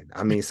just happened?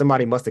 I mean,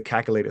 somebody must have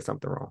calculated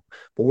something wrong.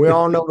 But we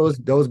all know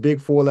those big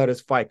four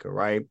letters FICA,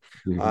 right?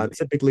 Mm-hmm.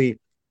 Typically,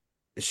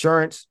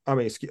 insurance,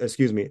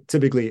 excuse me,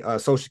 typically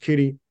Social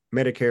Security,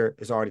 Medicare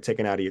is already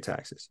taken out of your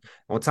taxes.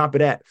 On top of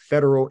that,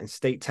 federal and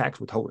state tax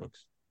withholdings.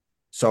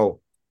 So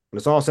when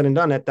it's all said and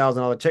done, that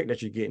 $1,000 check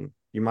that you're getting,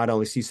 you might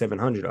only see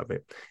 700 of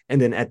it. And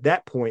then at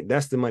that point,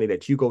 that's the money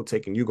that you go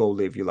take and you go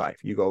live your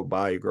life. You go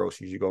buy your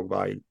groceries, you go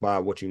buy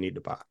what you need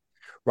to buy,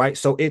 right?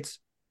 So it's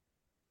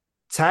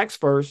tax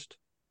first,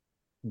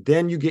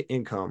 then you get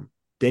income,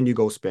 then you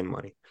go spend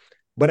money.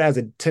 But as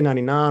a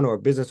 1099 or a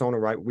business owner,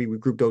 right, we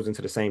group those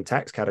into the same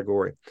tax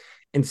category.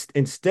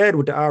 Instead,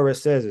 what the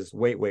IRS says is,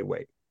 wait.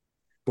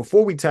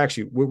 Before we tax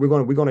you, we're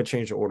going to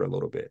change the order a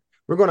little bit.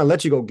 We're going to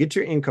let you go get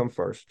your income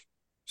first.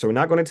 So we're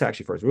not going to tax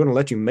you first. We're going to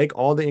let you make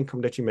all the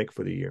income that you make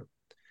for the year.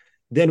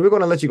 Then we're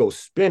going to let you go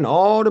spend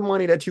all the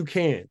money that you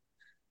can,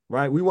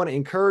 right? We want to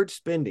encourage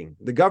spending.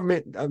 The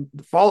government,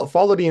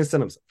 follow the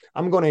incentives.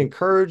 I'm going to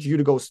encourage you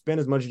to go spend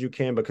as much as you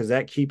can because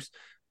that keeps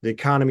the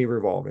economy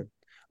revolving,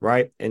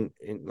 right? And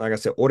like I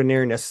said,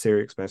 ordinary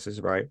necessary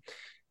expenses, right?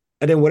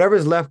 And then whatever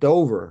is left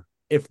over,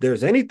 if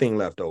there's anything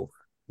left over,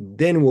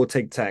 then we'll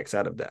take tax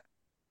out of that.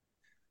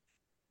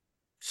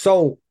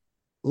 So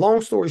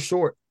long story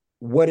short,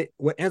 what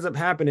ends up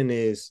happening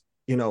is,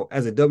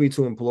 as a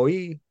W-2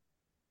 employee,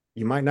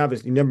 you might never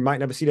see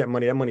that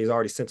money. That money is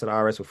already sent to the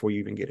IRS before you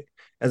even get it.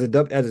 As a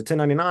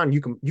 1099,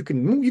 you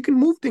can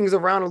move things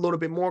around a little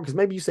bit more because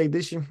maybe you say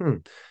this year,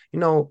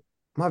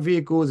 my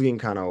vehicle is getting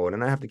kind of old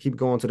and I have to keep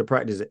going to the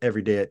practice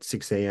every day at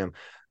 6 a.m.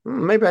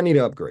 Maybe I need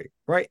to upgrade,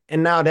 right?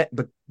 And now that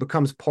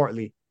becomes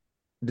partly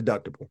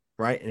deductible,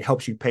 right? And it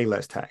helps you pay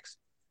less tax.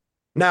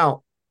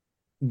 Now,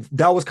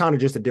 that was kind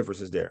of just the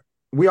differences there.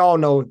 We all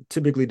know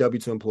typically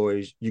W-2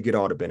 employees, you get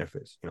all the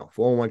benefits,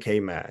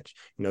 401k match,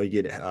 you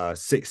get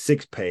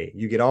sick pay,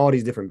 you get all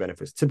these different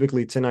benefits.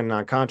 Typically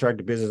 1099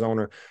 contractor, business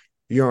owner,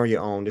 you're on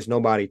your own. There's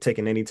nobody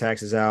taking any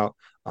taxes out.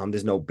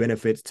 There's no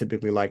benefits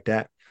typically like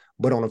that.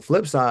 But on the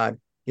flip side,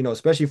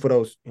 especially for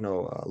those,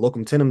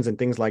 locum tenens and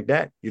things like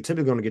that, you're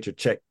typically going to get your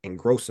check in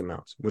gross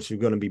amounts, which are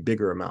going to be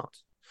bigger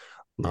amounts.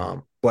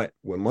 Yeah. But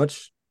with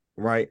much,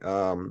 right,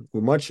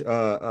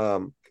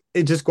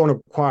 it's just going to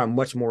require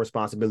much more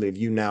responsibility of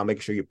you now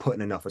making sure you're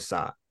putting enough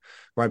aside,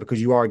 right? Because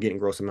you are getting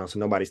gross amounts, so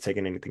nobody's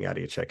taking anything out of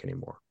your check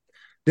anymore.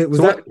 Yep.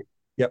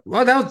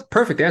 Well, that was a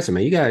perfect answer,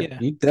 man. You definitely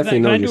know your stuff.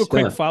 Can I do a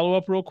quick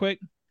follow-up real quick?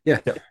 Yeah.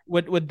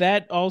 With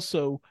that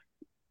also,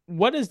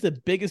 what is the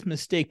biggest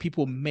mistake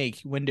people make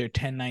when they're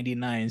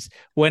 1099s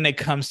when it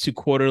comes to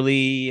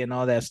quarterly and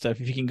all that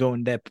stuff? If you can go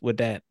in depth with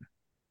that.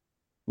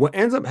 What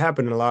ends up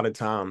happening a lot of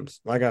times,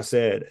 like I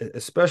said,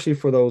 especially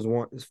for those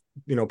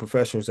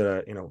professionals that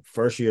are,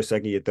 first year,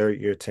 second year,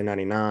 third year,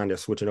 1099, they're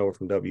switching over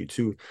from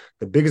W-2.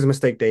 The biggest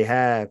mistake they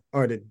have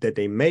or that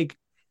they make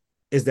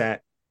is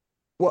that,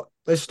 well,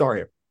 let's start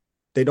here.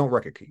 They don't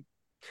record keep.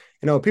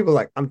 People are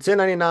like, I'm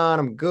 1099,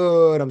 I'm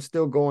good. I'm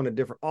still going to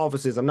different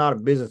offices. I'm not a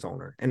business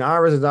owner. In the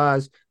IRS's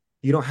eyes,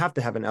 you don't have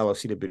to have an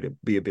LLC to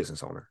be a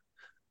business owner.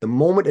 The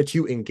moment that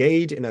you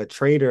engage in a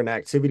trade or an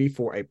activity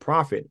for a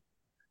profit,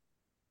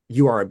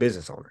 you are a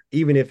business owner,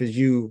 even if it's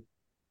you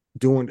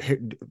doing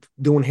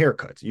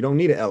haircuts. You don't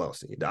need an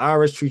LLC. The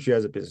IRS treats you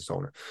as a business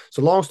owner.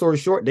 So long story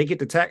short, they get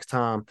the tax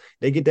time,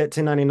 they get that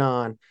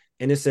 1099,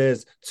 and it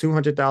says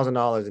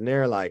 $200,000, and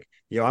they're like,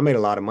 yo, I made a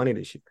lot of money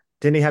this year.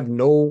 Then they have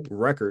no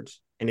records,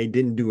 and they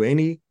didn't do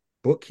any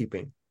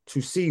bookkeeping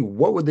to see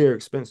what were their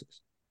expenses.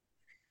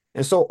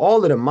 And so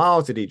all of the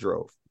miles that they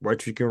drove,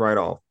 right, you can write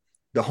off,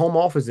 the home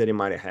office that they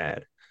might have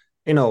had,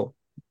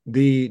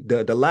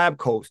 the lab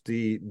coats,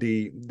 the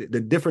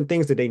different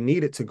things that they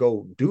needed to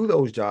go do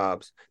those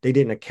jobs, they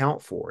didn't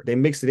account for. They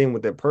mixed it in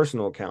with their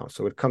personal accounts.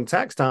 So it come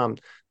tax time,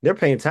 they're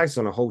paying taxes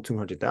on a whole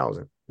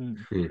 200,000,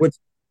 Mm.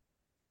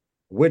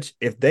 which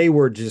if they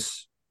were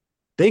just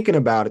thinking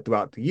about it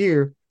throughout the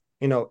year,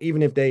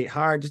 even if they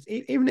hired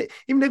even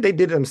if they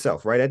did it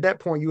themselves, right? At that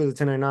point, you as a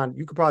 1099,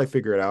 you could probably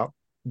figure it out,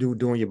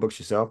 doing your books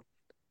yourself.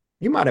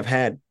 You might have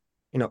had,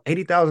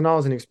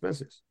 $80,000 in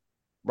expenses,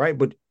 right?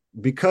 But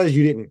because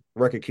you didn't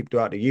record keep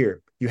throughout the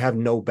year, you have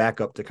no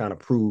backup to kind of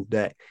prove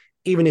that.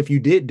 Even if you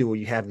did do it,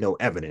 you have no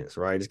evidence,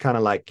 right? It's kind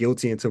of like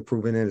guilty until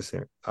proven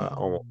innocent,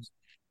 almost.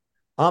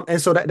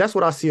 And so that's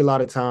what I see a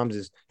lot of times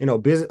is,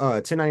 business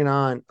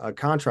 1099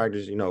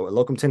 contractors,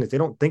 locum tenants, they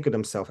don't think of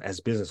themselves as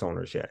business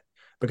owners yet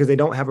because they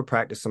don't have a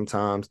practice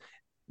sometimes,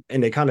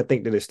 and they kind of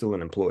think that they're still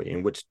an employee,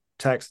 in which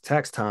tax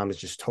time is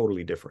just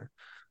totally different.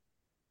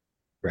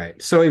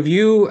 Right. So if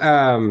you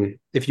are a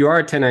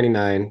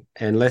 1099,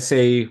 and let's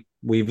say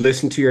we've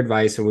listened to your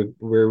advice and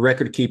we're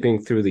record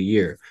keeping through the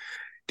year,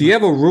 do you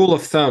have a rule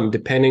of thumb,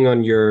 depending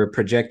on your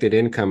projected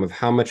income, of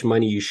how much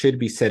money you should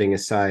be setting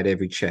aside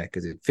every check?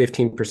 Is it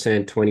 15%,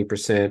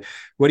 20%?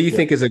 What do you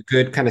think is a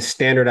good kind of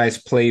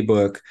standardized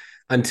playbook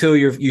until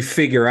you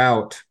figure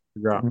out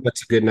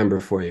what's a good number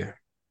for you?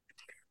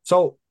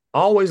 So I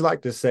always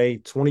like to say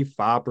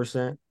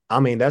 25%. I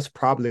mean, that's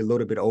probably a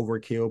little bit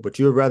overkill, but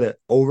you'd rather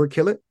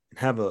overkill it and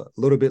have a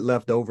little bit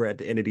left over at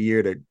the end of the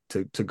year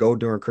to go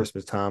during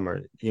Christmas time,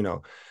 or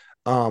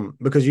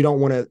because you don't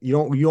want to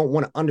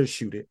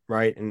undershoot it,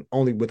 right? And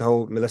only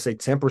withhold, let's say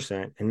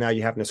 10%, and now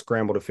you're having to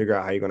scramble to figure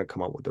out how you're going to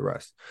come up with the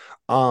rest.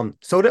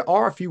 So there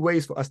are a few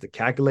ways for us to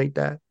calculate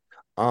that.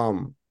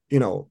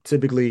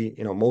 Typically,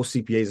 most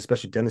CPAs,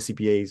 especially dental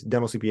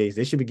CPAs,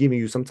 they should be giving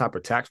you some type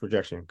of tax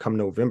projection come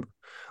November,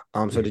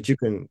 so that you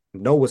can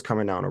know what's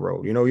coming down the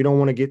road. You don't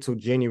want to get to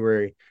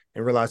January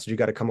and realize that you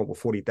got to come up with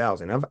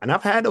 40,000.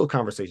 I've had those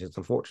conversations,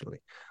 unfortunately,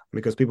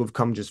 because people have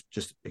come just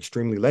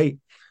extremely late,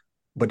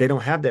 but they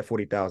don't have that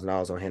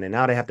 $40,000 on hand, and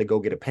now they have to go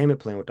get a payment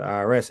plan with the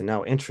IRS, and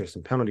now interest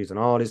and penalties and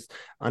all this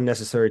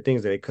unnecessary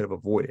things that they could have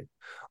avoided.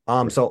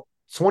 So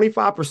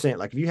 25%,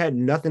 like if you had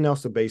nothing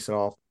else to base it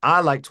off, I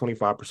like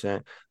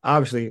 25%.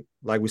 Obviously,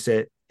 like we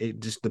said,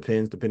 it just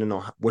depending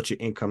on what your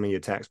income and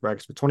your tax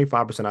brackets, but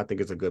 25% I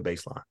think is a good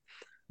baseline.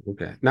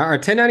 Okay. Now, are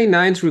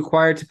 1099s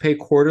required to pay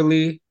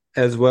quarterly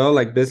as well,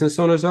 like business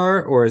owners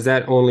are, or is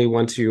that only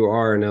once you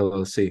are an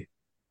LLC?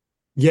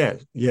 Yeah.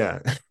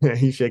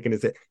 He's shaking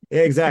his head.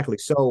 Exactly.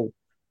 So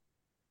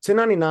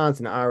 1099s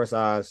and the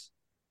IRS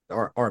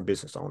are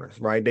business owners,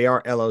 right? They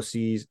are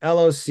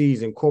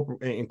LLCs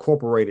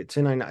incorporated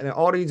 1099.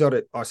 All these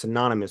are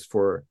synonymous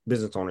for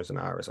business owners and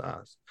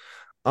IRS.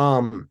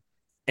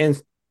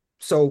 And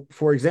so,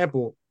 for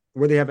example,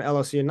 whether you have an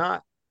LLC or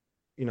not,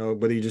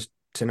 whether you just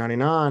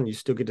 1099, you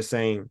still get the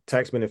same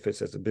tax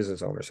benefits as a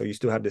business owner. So you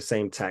still have the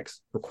same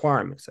tax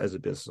requirements as a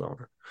business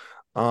owner.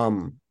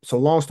 So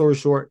long story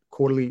short,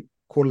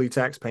 quarterly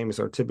tax payments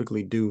are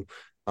typically due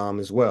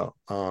as well,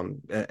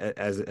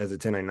 as a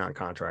 1099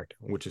 contractor,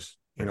 which is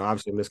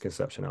obviously a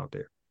misconception out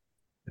there.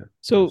 Yeah,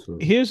 so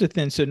absolutely. here's the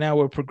thing. So now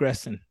we're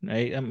progressing,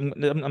 right?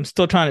 I'm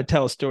still trying to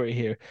tell a story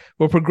here.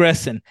 We're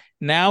progressing.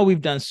 Now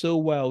we've done so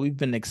well. We've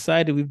been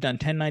excited. We've done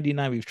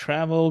 1099. We've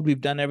traveled.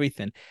 We've done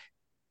everything.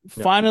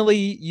 Yeah. Finally,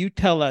 you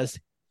tell us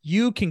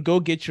you can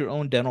go get your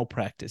own dental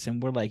practice.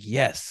 And we're like,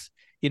 yes.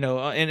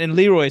 In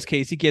Leroy's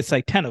case, he gets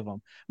like 10 of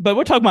them. But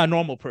we're talking about a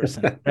normal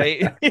person,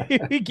 right?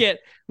 we get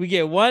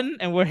one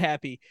and we're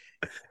happy.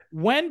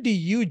 When do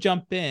you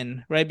jump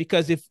in, right?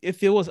 Because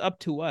if it was up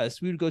to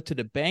us, we would go to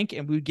the bank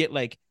and we would get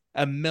like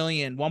 1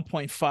 million,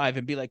 1.5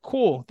 and be like,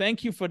 cool,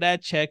 thank you for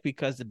that check,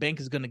 because the bank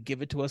is going to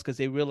give it to us because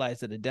they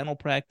realize that the dental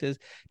practice,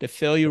 the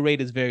failure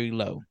rate is very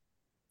low.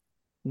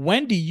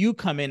 When do you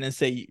come in and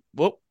say,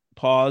 well,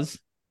 pause,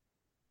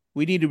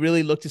 we need to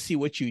really look to see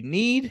what you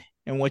need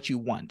and what you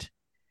want?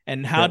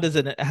 And how does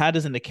an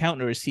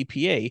accountant or a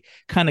CPA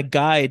kind of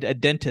guide a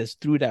dentist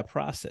through that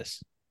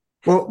process?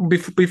 Well,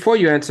 before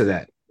you answer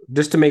that,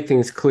 just to make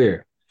things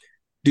clear,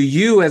 do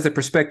you, as a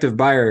prospective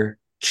buyer,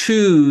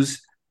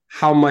 choose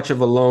how much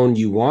of a loan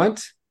you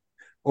want,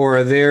 or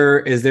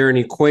is there an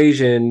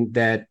equation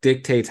that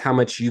dictates how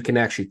much you can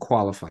actually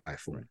qualify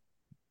for?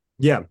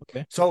 Yeah.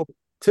 Okay. So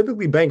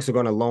typically, banks are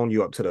going to loan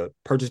you up to the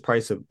purchase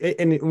price of,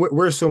 and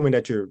we're assuming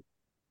that you're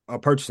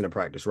purchasing a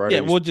practice, right?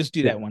 Yeah, we'll just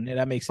do that one.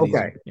 That makes it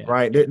easier. Yeah.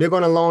 Right. They're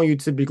going to loan you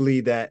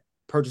typically that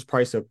purchase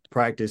price of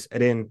practice,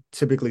 and then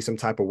typically some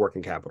type of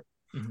working capital.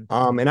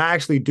 Mm-hmm. And I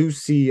actually do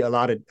see a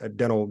lot of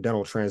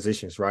dental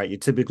transitions, right? You're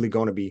typically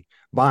going to be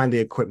buying the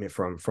equipment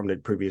from the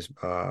previous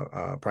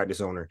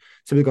practice owner.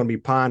 Typically going to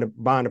be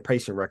buying the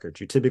patient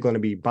records. You're typically going to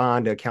be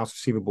buying the accounts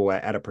receivable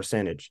at a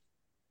percentage.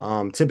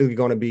 Typically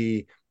going to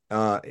be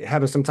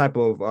having some type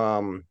of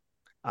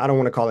I don't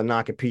want to call it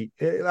non-compete,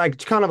 like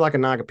kind of like a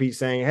non-compete,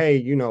 saying,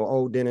 hey,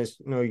 old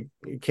dentist, you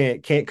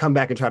can't come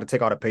back and try to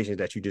take all the patients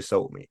that you just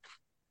sold me.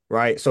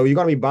 Right. So you're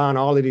going to be buying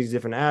all of these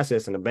different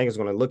assets, and the bank is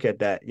going to look at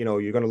that.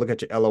 You're going to look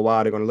at your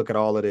LOI. They're going to look at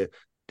all of the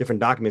different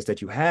documents that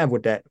you have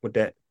with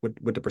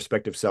the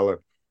prospective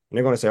seller. And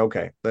they're going to say,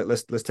 okay,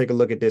 let's take a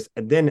look at this.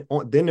 And then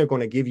they're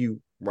going to give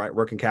you right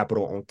working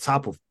capital on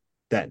top of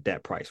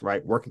that price,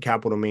 right? Working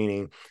capital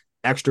meaning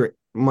extra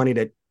money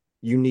that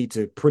you need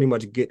to pretty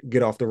much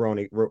get off the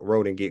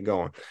road and get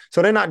going.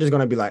 So they're not just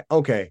going to be like,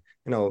 okay,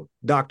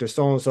 Dr.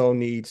 So-and-so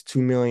needs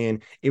 2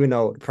 million, even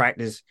though the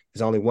practice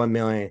is only 1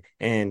 million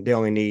and they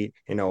only need,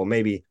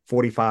 maybe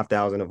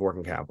 45,000 of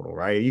working capital,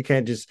 right? You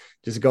can't just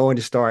go and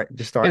just start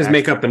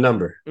make up a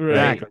number.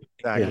 Right.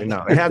 Exactly. Yeah.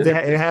 No, it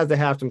has to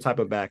have some type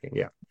of backing.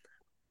 Yeah.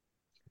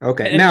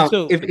 Okay. And Now,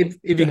 so if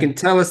you can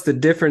tell us the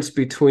difference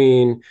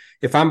between,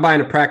 if I'm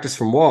buying a practice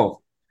from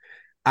Walt,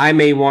 I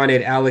may want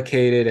it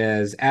allocated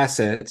as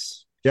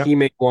assets. Yep. He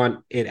may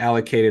want it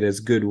allocated as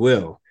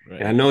goodwill. right.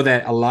 And I know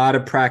that a lot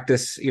of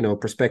practice,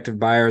 prospective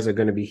buyers are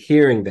going to be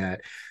hearing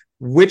that.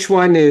 Which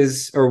one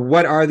is, or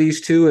what are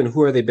these two, and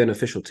who are they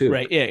beneficial to?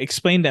 Right. Yeah.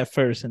 Explain that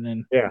first, and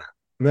then. Yeah.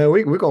 Man,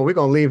 we're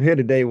gonna leave here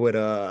today with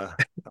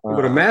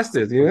With a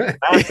master's,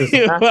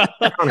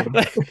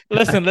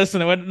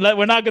 Listen.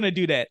 We're not gonna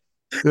do that.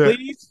 Yeah.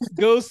 Please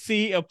go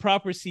see a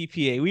proper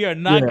CPA. We are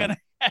not gonna.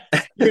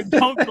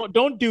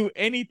 Don't do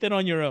anything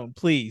on your own,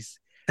 please.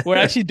 We're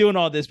actually doing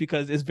all this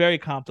because it's very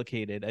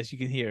complicated, as you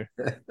can hear.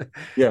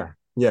 Yeah,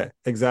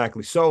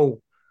 exactly.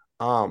 So,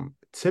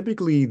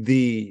 typically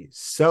the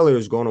seller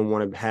is going to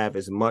want to have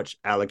as much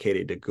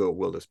allocated to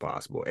goodwill as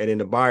possible, and then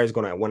the buyer is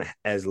going to want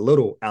as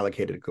little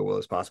allocated to goodwill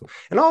as possible.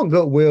 And all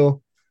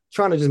goodwill,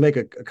 trying to just make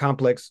a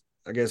complex,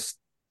 I guess,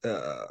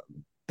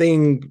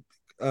 thing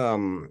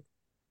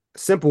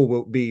simple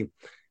will be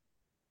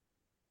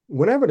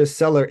whenever the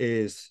seller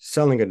is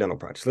selling a dental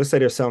practice. Let's say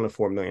they're selling it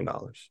for $1 million.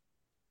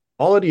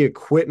 All of the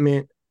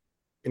equipment,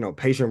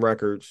 patient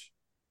records,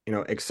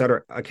 et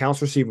cetera,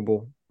 accounts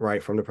receivable,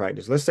 right, from the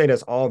practice. Let's say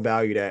that's all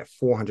valued at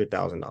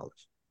 $400,000.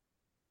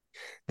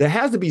 There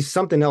has to be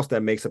something else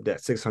that makes up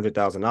that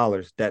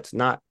 $600,000 that's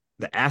not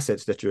the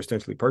assets that you're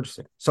essentially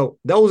purchasing. So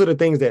those are the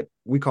things that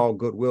we call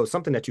goodwill,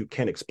 something that you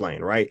can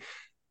explain, right?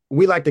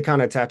 We like to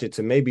kind of attach it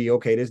to maybe,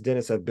 okay, this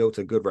dentist have built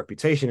a good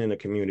reputation in the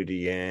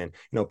community, and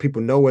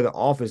people know where the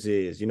office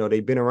is.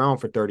 They've been around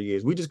for 30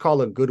 years. We just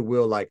call it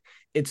goodwill, like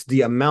it's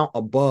the amount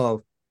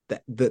above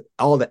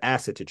all the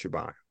assets that you're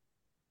buying.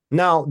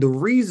 Now, the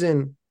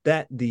reason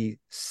that the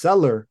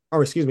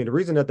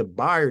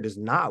buyer does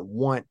not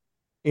want,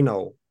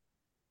 the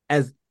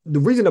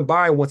reason the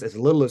buyer wants as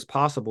little as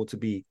possible to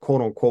be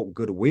quote unquote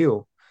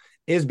goodwill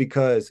is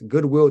because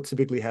goodwill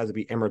typically has to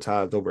be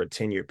amortized over a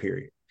 10-year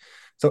period.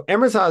 So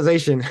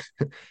amortization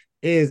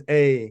is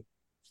pretty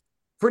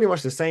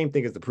much the same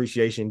thing as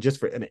depreciation, just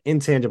for an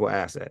intangible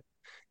asset.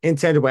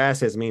 Intangible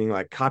assets meaning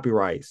like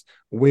copyrights,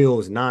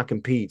 wills,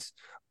 non-competes,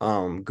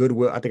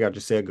 goodwill. I think I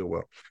just said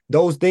goodwill.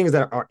 Those things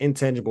that are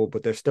intangible,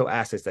 but they're still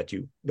assets that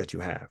you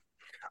have.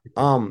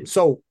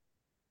 So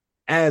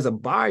as a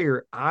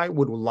buyer, I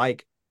would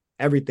like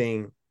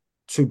everything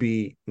to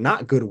be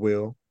not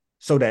goodwill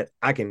so that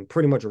I can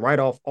pretty much write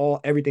off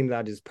everything that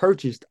I just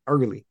purchased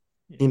early.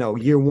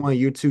 Year 1,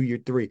 year 2, year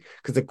 3,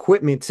 because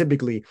equipment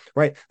typically,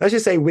 right? Let's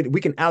just say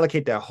we can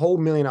allocate that whole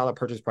 $1 million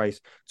purchase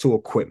price to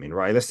equipment,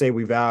 right? Let's say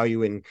we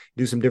value and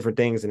do some different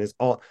things, and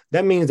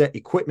that means that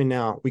equipment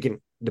now we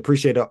can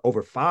depreciate it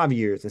over 5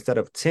 years instead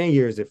of 10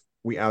 years if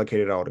we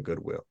allocated it all to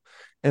goodwill.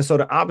 And so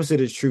the opposite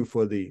is true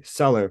for the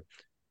seller,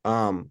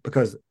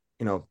 because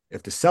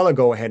if the seller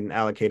go ahead and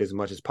allocate as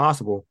much as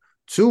possible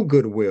to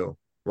goodwill,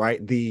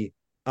 right? The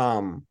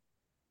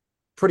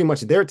pretty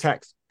much their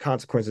tax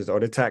consequences or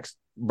the tax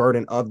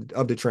burden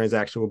of the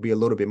transaction will be a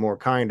little bit more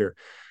kinder.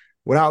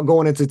 Without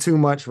going into too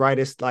much, right?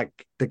 It's like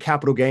the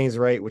capital gains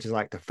rate, which is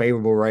like the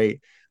favorable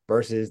rate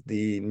versus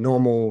the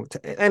normal.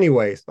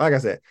 Anyways, like I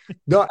said,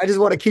 I just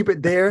want to keep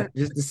it there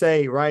just to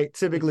say, right?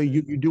 Typically,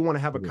 you do want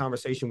to have a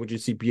conversation with your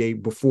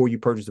CPA before you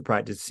purchase the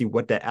practice to see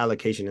what that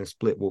allocation and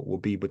split will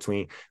be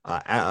between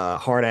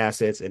hard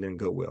assets and then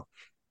goodwill.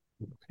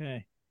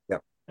 Okay.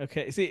 Yep.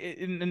 Okay. See,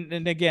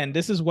 and again,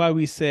 this is why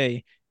we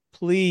say,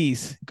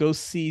 please go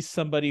see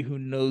somebody who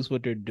knows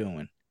what they're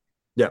doing.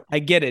 Yeah. I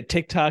get it.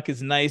 TikTok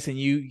is nice and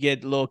you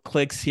get little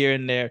clicks here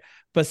and there,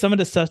 but some of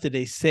the stuff that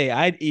they say,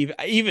 I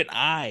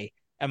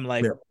am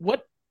like,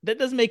 what? That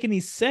doesn't make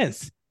any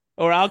sense.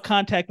 Or I'll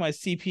contact my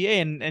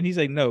CPA and he's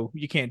like, no,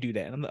 you can't do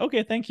that. I'm like,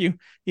 okay, thank you.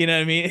 You know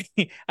what I mean?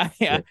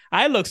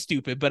 I look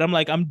stupid, but I'm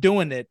like, I'm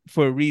doing it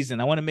for a reason.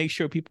 I want to make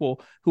sure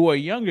people who are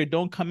younger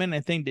don't come in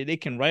and think that they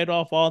can write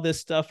off all this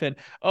stuff. And,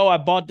 oh, I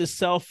bought this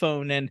cell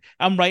phone and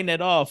I'm writing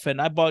it off.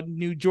 And I bought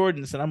new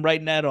Jordans and I'm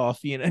writing that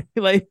off.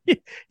 Like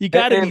you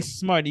got to be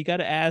smart. You got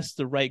to ask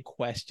the right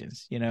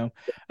questions, Okay,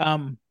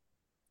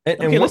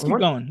 let's keep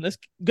going. Let's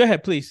go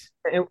ahead, please.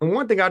 And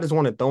one thing I just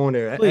want to throw in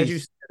there, please. As you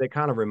said, that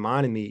kind of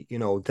reminded me,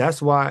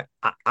 that's why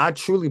I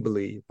truly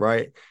believe,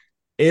 right?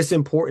 It's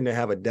important to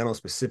have a dental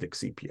specific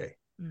CPA,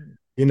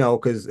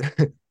 because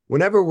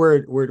whenever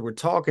we're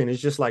talking,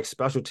 it's just like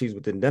specialties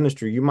within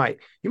dentistry. You might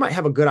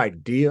have a good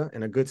idea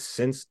and a good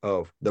sense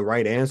of the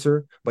right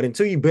answer, but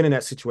until you've been in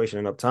that situation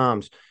enough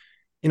times,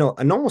 a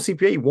normal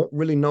CPA won't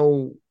really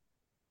know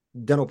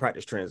dental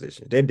practice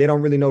transitions. They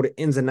don't really know the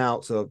ins and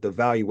outs of the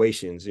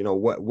valuations.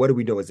 What do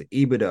we do? Is it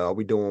EBITDA? Are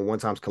we doing one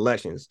times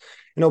collections?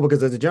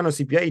 Because as a general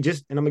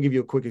CPA, and I'm gonna give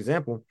you a quick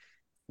example.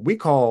 We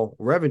call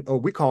revenue, or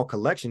we call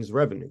collections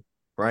revenue,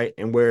 right?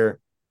 And where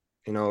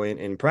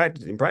in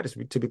practice,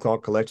 we typically call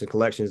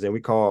collections, and we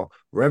call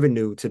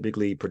revenue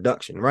typically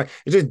production, right?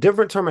 It's just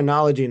different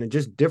terminology and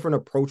just different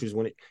approaches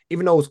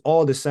even though it's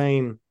all the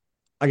same,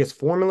 I guess,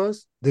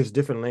 formulas, there's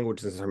different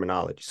languages and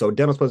terminology. So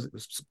dental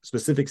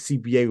specific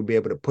CPA will be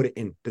able to put it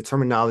in the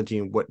terminology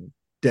and what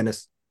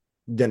dentists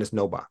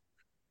know by.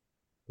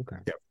 Okay.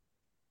 Yep.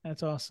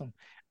 That's awesome.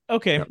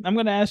 Okay. Yep. I'm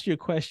going to ask you a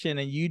question,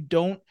 and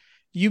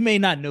you may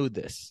not know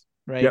this,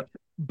 right? Yep.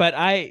 But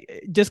I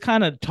just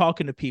kind of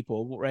talking to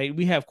people, right?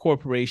 We have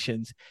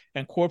corporations,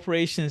 and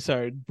corporations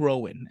are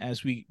growing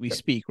as we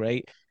speak,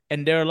 right?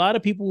 And there are a lot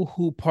of people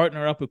who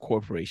partner up with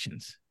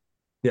corporations.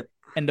 Yep.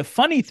 And the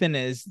funny thing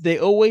is, they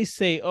always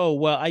say, "Oh,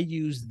 well, I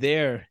use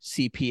their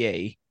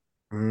CPA."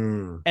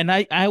 And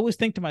I always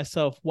think to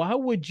myself, why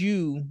would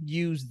you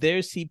use their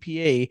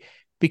CPA?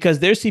 Because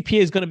their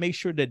CPA is going to make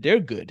sure that they're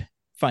good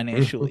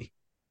financially.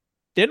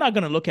 They're not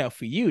going to look out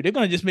for you. They're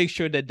going to just make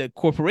sure that the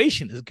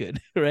corporation is good,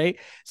 right?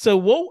 So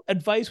what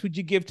advice would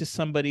you give to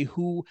somebody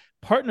who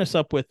partners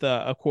up with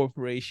a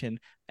corporation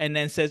and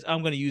then says,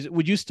 I'm going to use it?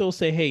 Would you still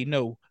say, hey,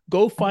 no,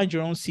 go find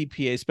your own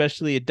CPA,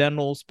 especially a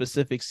dental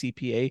specific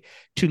CPA,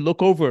 to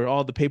look over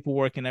all the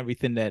paperwork and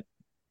everything that...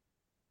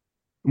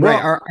 Right.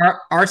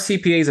 Are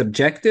CPAs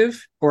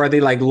objective, or are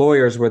they like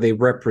lawyers where they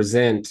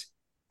represent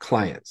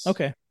clients?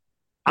 Okay.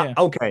 Yeah.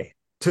 Okay.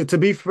 To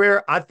be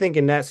fair, I think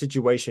in that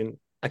situation,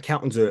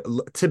 accountants are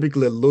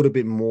typically a little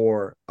bit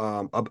more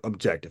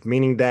objective,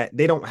 meaning that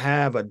they don't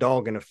have a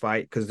dog in a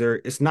fight because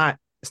it's not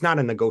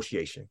a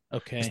negotiation.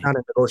 Okay. It's not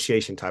a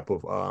negotiation type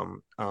of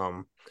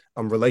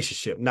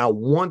relationship. Now,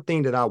 one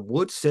thing that I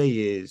would say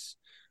is,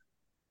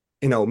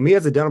 me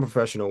as a dental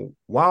professional,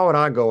 why would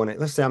I go and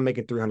let's say I'm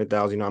making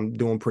 300,000, I'm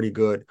doing pretty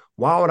good.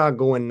 Why would I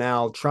go and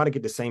now try to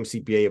get the same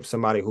CPA of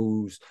somebody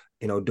who's,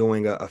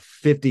 doing a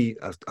 50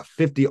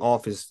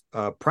 office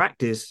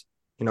practice,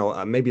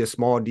 maybe a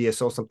small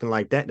DSO, something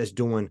like that, that's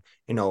doing,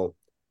 $80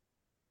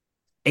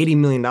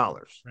 million,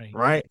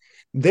 right?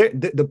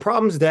 The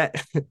problems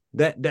that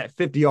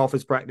 50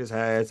 office practice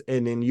has,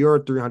 and then your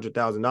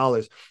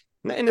 $300,000,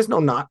 and it's no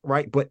knock,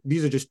 right? But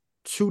these are just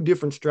two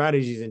different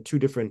strategies and two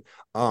different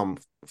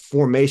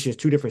formations,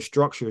 two different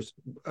structures,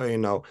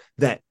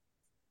 that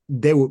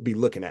they would be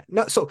looking at.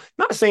 Not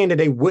saying that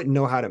they wouldn't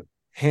know how to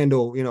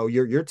handle,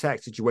 your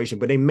tax situation,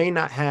 but they may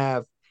not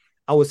have,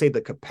 I would say,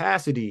 the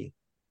capacity,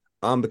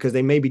 because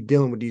they may be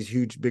dealing with these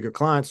huge, bigger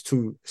clients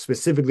to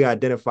specifically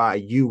identify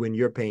you and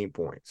your pain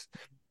points,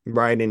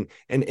 right? And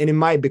it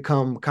might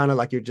become kind of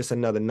like you're just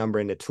another number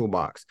in the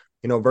toolbox,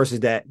 versus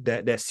that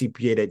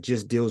CPA that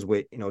just deals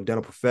with,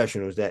 dental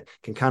professionals that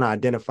can kind of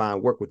identify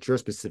and work with your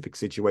specific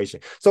situation.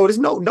 So there's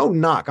no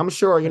knock. I'm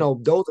sure,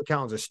 those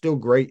accountants are still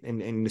great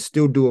and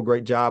still do a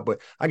great job.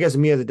 But I guess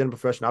me as a dental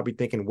professional, I'll be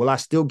thinking, will I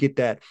still get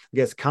that, I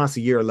guess,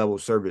 concierge level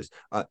service,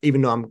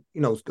 even though I'm,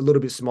 a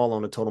little bit small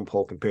on the totem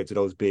pole compared to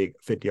those big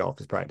 50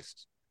 office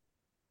practices?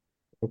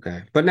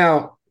 Okay. But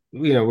now,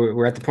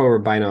 we're at the point where we're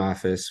buying an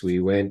office. We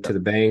went to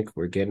the bank,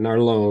 we're getting our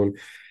loan.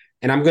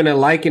 And I'm going to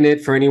liken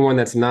it for anyone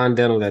that's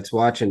non-dental that's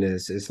watching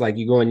this. It's like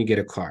you go and you get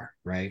a car,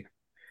 right?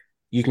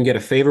 You can get a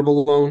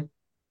favorable loan.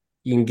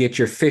 You can get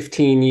your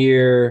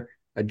 15-year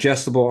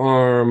adjustable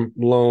arm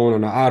loan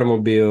on an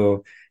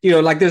automobile.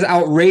 Like there's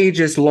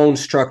outrageous loan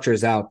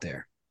structures out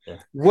there. Yeah.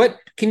 What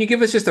can you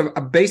give us just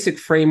a basic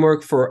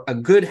framework for a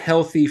good,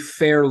 healthy,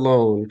 fair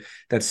loan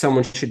that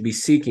someone should be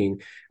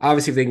seeking?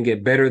 Obviously, if they can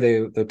get better,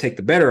 they'll take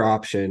the better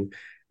option.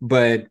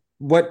 But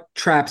what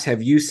traps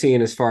have you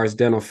seen as far as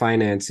dental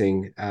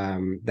financing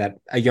that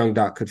a young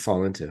doc could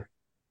fall into?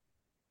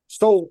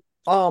 So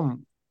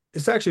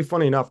it's actually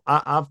funny enough.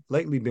 I've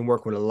lately been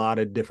working with a lot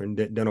of different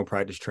dental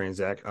practice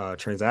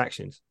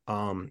transactions.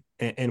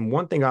 And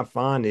one thing I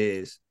find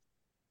is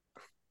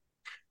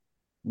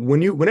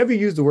whenever you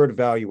use the word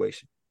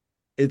evaluation,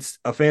 it's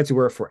a fancy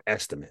word for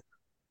estimate,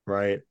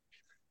 right?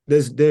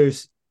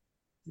 There's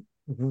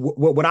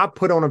what I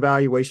put on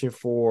evaluation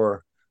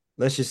for,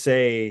 let's just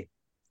say,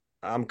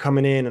 I'm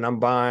coming in and I'm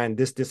buying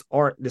this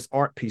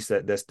art piece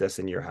that's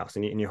in your house,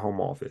 in your home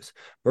office,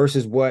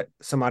 versus what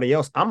somebody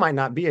else, I might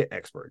not be an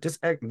expert.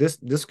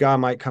 This guy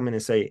might come in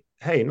and say,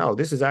 hey, no,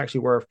 this is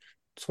actually worth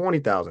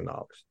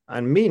 $20,000.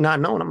 And me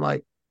not knowing, I'm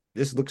like,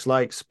 this looks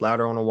like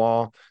splatter on the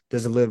wall.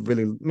 Doesn't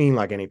really mean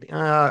like anything.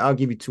 I'll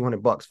give you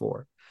 $200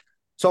 for it.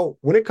 So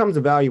when it comes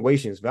to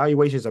valuations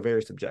are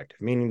very subjective,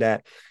 meaning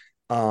that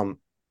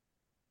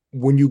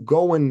when you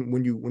go and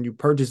when you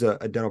purchase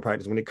a dental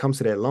practice, when it comes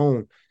to that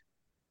loan,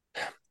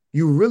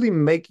 you really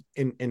make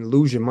and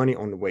lose your money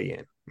on the way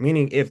in.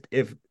 Meaning if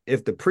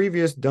the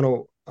previous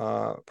dental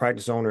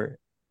practice owner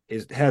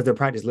has their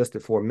practice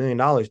listed for $1 million,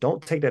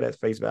 don't take that as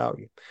face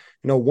value.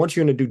 Once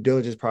you're in the due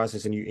diligence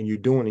process and you're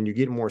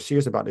getting more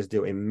serious about this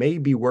deal, it may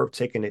be worth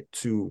taking it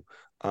to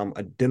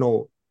a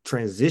dental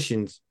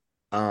transitions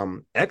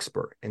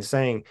expert and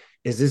saying,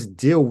 is this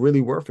deal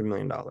really worth $1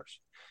 million?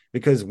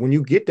 Because when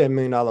you get that $1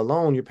 million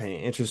loan, you're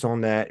paying interest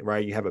on that,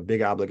 right? You have a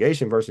big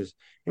obligation versus,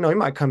 you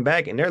might come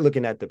back and they're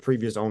looking at the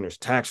previous owner's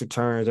tax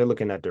returns, they're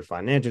looking at their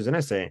financials, and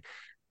they're saying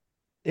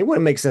it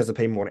wouldn't make sense to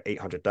pay more than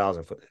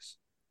 800,000 for this,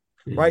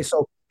 Mm. right?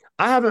 So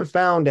I haven't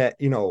found that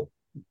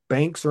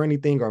banks or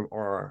anything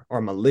are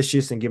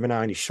malicious and giving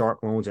out any sharp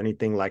loans,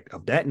 anything like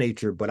of that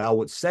nature. But I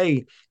would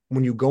say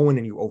when you go in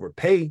and you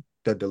overpay,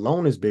 that the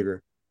loan is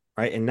bigger,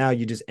 right? And now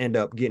you just end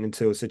up getting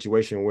into a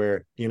situation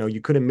where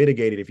you could have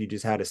mitigated if you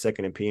just had a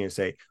second opinion and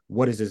say,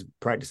 what is this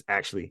practice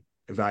actually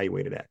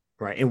evaluated at,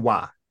 right? And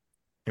why?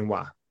 And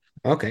why?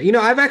 Okay.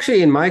 I've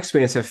actually, in my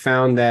experience, have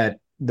found that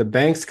the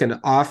banks can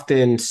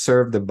often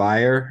serve the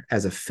buyer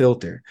as a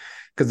filter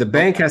because the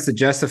bank Okay. has to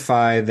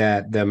justify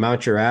that the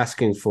amount you're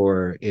asking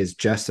for is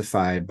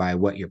justified by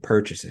what you're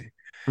purchasing.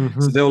 So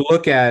Mm-hmm. they'll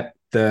look at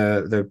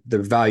the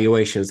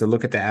valuations, they'll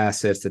look at the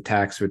assets, the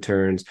tax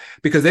returns,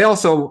 because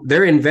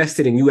they're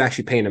invested in you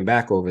actually paying them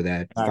back over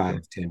that Exactly.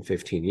 5, 10,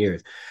 15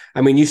 years.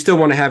 I mean, you still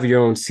want to have your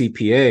own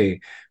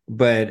CPA,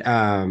 but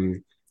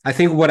I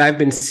think what I've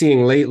been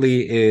seeing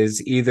lately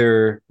is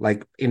either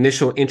like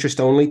initial interest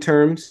only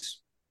terms,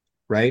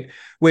 right?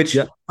 Which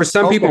Yep. for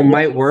some Okay. people Yeah.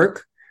 might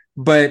work,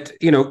 but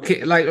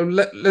like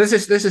let's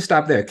just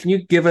stop there. Can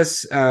you give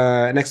us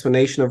an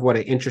explanation of what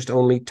an interest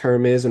only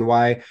term is and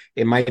why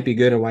it might be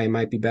good and why it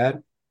might be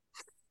bad?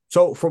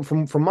 So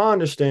from my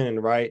understanding,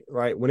 right,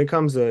 when it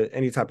comes to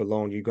any type of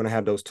loan, you're going to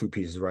have those two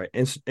pieces, right?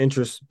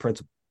 Interest,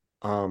 principal.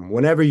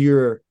 Whenever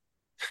you're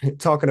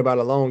talking about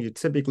a loan, you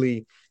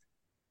typically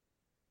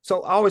I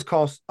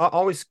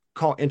always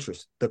call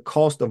interest the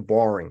cost of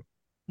borrowing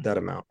that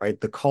amount, right?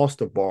 The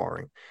cost of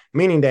borrowing,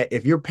 meaning that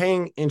if you're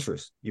paying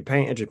interest,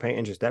 paying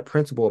interest, that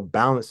principal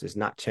balance is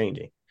not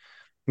changing.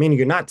 Meaning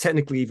you're not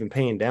technically even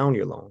paying down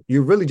your loan.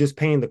 You're really just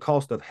paying the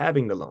cost of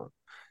having the loan.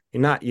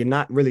 You're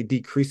not really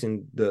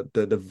decreasing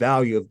the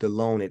value of the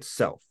loan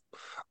itself.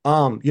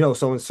 So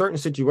in certain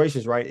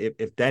situations, right,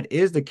 if that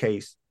is the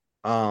case,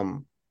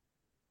 um,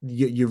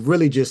 you're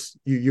really just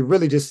you're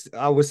really just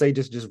I would say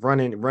just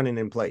running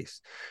in place,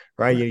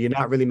 right? Right. You're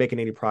not really making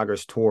any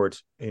progress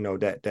towards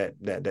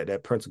that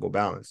principal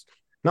balance.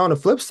 Now on the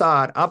flip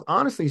side, I've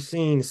honestly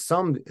seen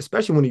some,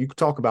 especially when you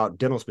talk about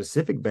dental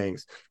specific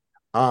banks.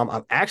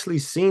 I've actually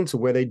seen to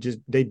where they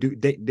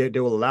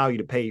will allow you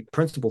to pay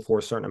principal for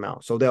a certain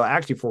amount, so they'll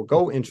actually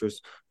forego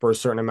interest for a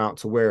certain amount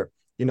to where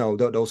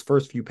those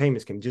first few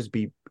payments can just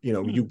be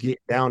you get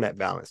down that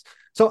balance.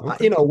 So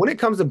Okay. when it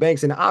comes to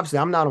banks, and obviously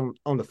I'm not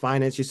on the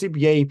finance, your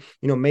CPA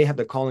may have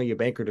to call in your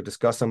banker to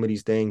discuss some of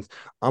these things.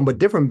 But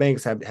different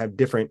banks have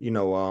different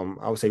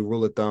I would say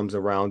rule of thumbs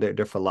around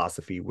their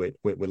philosophy with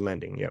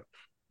lending. Yep.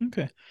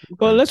 Okay.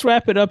 Well, Okay. let's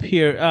wrap it up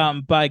here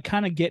by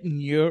kind of getting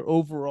your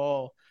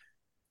overall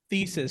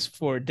thesis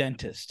for a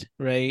dentist,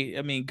 right?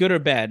 I mean, good or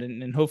bad,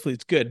 and hopefully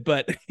it's good.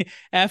 But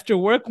after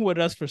working with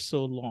us for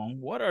so long,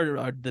 what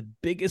are the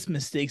biggest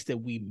mistakes that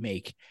we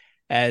make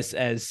as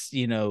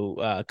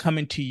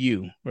coming to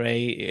you,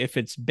 right? If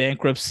it's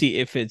bankruptcy,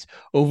 if it's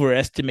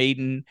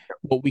overestimating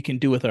what we can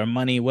do with our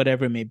money,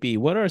 whatever it may be,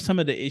 what are some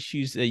of the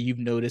issues that you've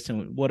noticed,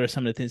 and what are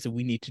some of the things that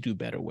we need to do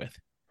better with?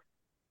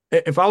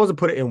 If I was to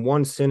put it in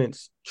one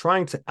sentence,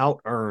 trying to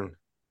out earn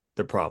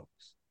the problems.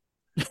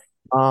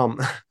 Um,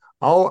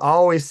 I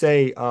always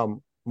say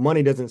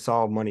money doesn't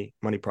solve money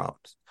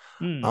problems.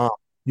 Mm, Um,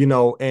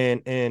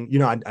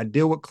 and I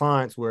deal with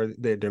clients where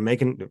they're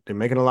making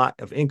a lot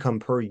of income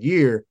per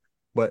year,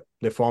 but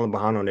they're falling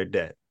behind on their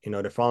debt.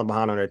 They're falling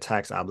behind on their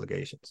tax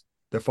obligations.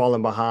 They're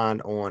falling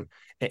behind on,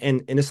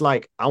 and it's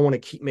like I want to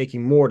keep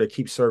making more to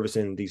keep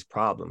servicing these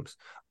problems.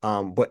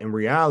 But in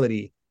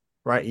reality,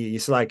 right,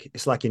 it's like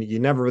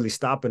you're never really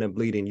stopping the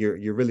bleeding.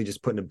 You're really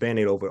just putting a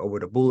band-aid over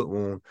the bullet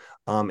wound.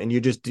 And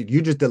you're just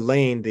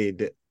delaying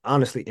the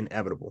honestly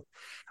inevitable.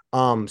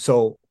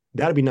 So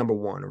that'd be number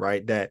one,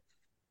 right? That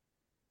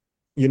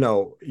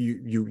you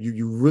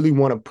really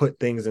want to put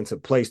things into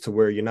place to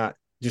where you're not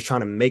just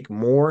trying to make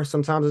more.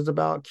 Sometimes it's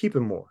about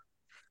keeping more.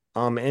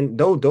 And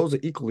those are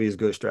equally as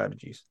good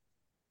strategies.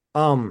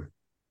 Um,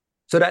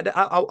 so that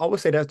I would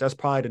say that's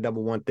probably the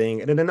number one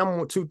thing. And then the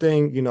number two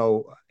thing,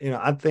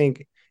 I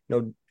think,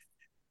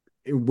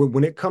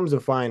 when it comes to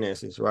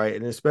finances, right,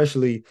 and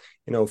especially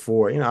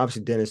for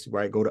obviously dentists,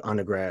 right, go to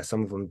undergrad.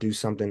 Some of them do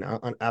something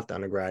after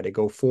undergrad. They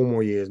go 4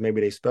 more years. Maybe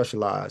they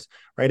specialize,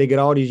 right? They get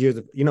all these years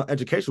of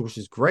education, which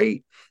is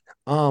great.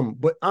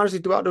 But honestly,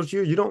 throughout those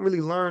years, you don't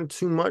really learn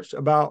too much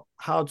about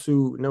how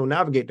to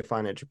navigate the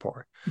financial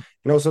part.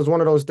 So it's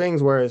one of those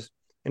things. Whereas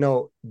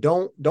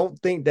don't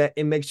think that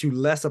it makes you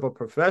less of a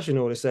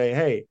professional to say,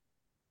 hey,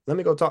 let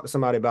me go talk to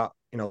somebody about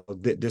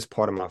this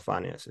part of my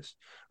finances,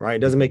 right? It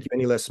doesn't make you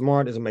any less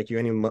smart, doesn't make you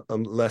any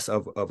less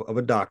of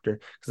a doctor,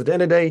 because at the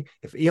end of the day,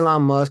 if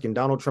Elon Musk and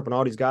Donald Trump and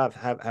all these guys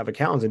have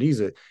accountants, and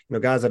these are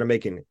guys that are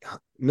making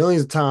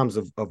millions of times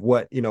of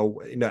what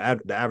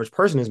the average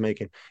person is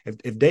making,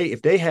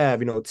 if they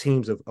have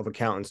teams of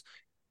accountants,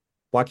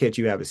 why can't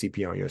you have a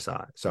CPA on your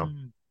side? So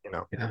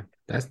mm, Yeah,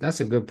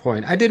 that's a good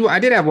point. I did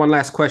have one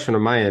last question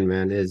on my end,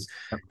 man, is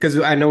because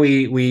I know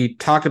we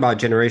talked about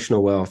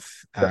generational wealth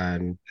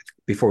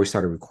before we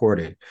started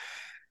recording.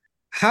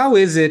 How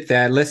is it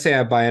that, let's say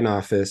I buy an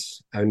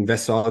office, I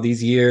invest all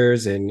these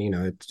years, and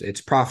it's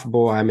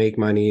profitable, I make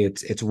money,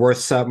 it's worth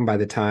something by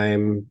the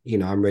time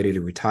I'm ready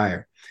to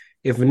retire.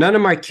 If none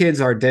of my kids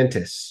are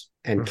dentists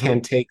and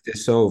can take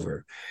this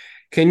over,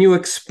 can you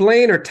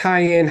explain or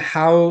tie in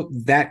how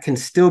that can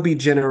still be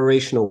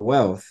generational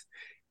wealth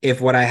if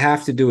what I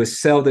have to do is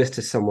sell this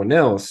to someone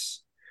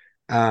else?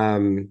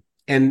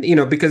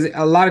 Because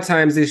a lot of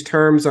times these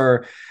terms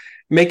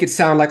make it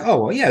sound like,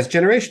 oh, well, yeah, it's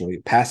generational.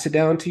 You pass it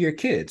down to your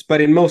kids. But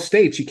in most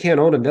states, you can't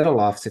own a dental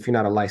office if you're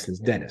not a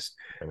licensed dentist,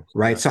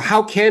 right? So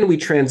how can we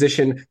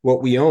transition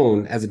what we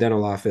own as a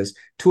dental office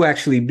to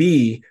actually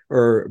be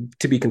or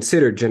to be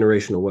considered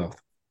generational wealth?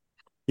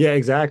 Yeah,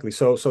 exactly.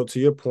 So to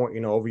your point,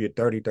 over your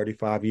 30,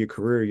 35-year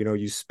career,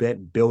 you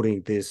spent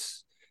building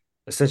this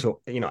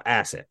essential,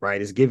 asset,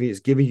 right? It's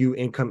giving you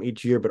income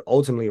each year, but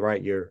ultimately,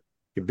 right, you're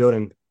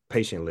building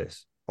patient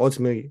lists.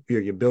 Ultimately,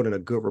 you're building a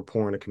good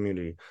rapport in the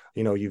community.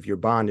 Your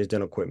bond is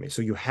dental equipment.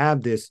 So you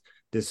have this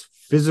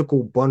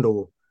physical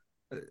bundle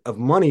of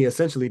money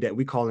essentially that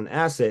we call an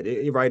asset,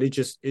 right?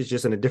 It's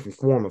just in a different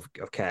form of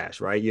cash,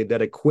 right?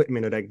 That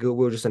equipment or that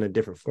goodwill just in a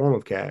different form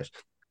of cash.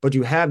 But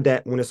you have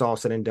that when it's all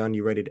said and done,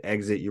 you're ready to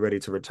exit, you're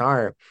ready to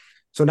retire.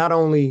 So not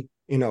only,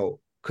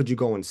 could you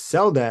go and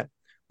sell that,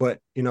 but,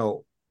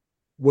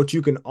 what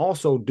you can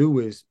also do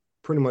is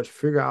pretty much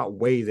figure out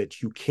ways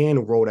that you can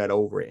roll that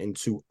over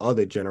into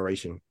other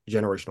generational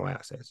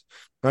assets,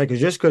 right? Because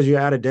just because you're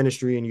out of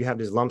dentistry and you have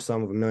this lump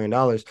sum of $1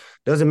 million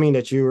doesn't mean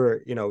that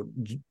your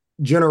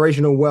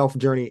generational wealth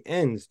journey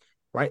ends,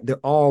 right? There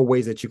are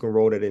ways that you can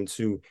roll that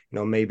into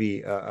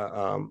maybe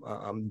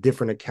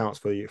different accounts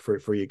for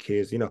your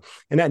kids, and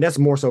that's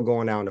more so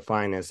going down the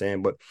finance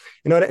end. But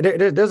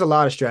there's a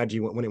lot of strategy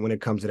when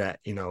it comes to that,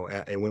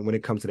 and when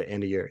it comes to the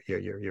end of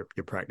your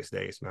practice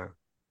days, man.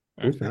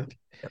 Perfect.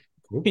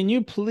 Can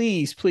you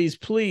please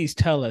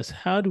tell us,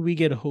 how do we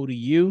get a hold of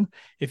you?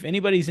 If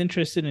anybody's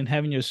interested in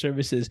having your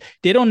services,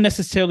 they don't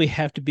necessarily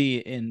have to be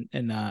in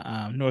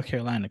North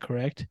Carolina,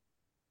 correct?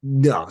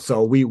 No.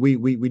 So we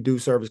do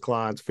service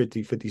clients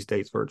 50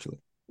 states virtually.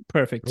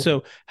 Perfect.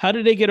 So how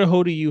did they get a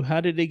hold of you? How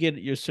did they get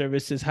your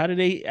services? How did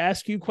they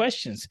ask you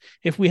questions?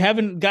 If we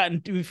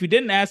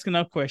didn't ask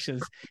enough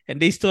questions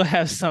and they still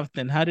have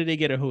something, how did they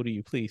get a hold of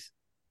you, please?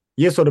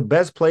 Yeah, so the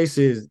best place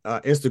is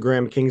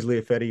Instagram, Kingsley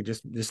Ifedi,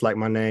 just like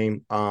my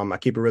name. I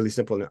keep it really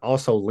simple, and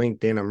also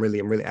LinkedIn. I'm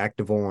really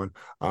active on.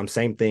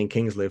 Same thing,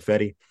 Kingsley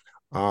Ifedi.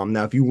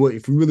 Now, if you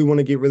really want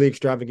to get really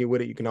extravagant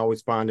with it, you can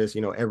always find us,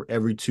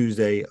 every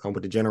Tuesday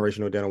with the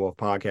Generational Dental Wealth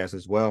podcast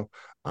as well.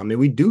 And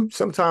we do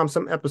sometimes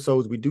some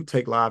episodes we do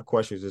take live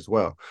questions as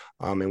well,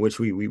 in which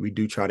we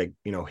do try to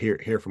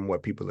hear from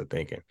what people are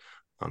thinking.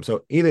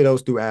 So either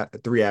of those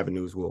three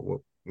avenues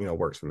will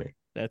works for me.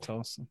 That's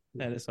awesome.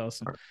 That is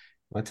awesome.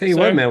 I'll tell you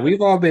what, man, we've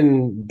all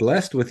been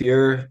blessed with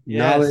your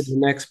knowledge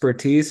and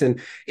expertise. And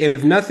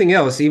if nothing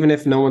else, even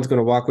if no one's going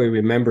to walk away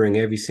remembering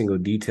every single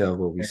detail of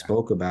what we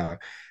spoke about,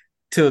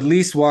 to at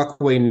least walk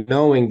away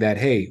knowing that,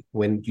 hey,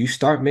 when you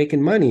start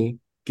making money,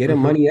 get a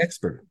money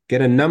expert,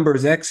 get a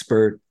numbers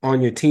expert on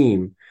your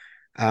team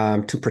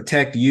to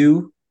protect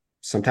you,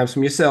 sometimes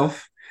from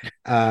yourself,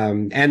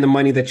 and the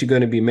money that you're going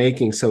to be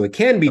making. So it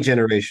can be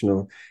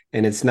generational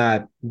and it's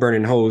not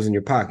burning holes in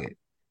your pocket.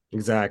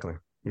 Exactly.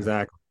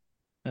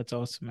 That's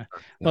awesome, man.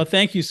 Well,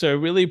 thank you, sir.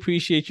 Really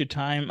appreciate your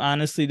time.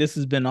 Honestly, this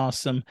has been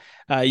awesome.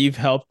 You've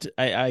helped.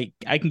 I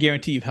can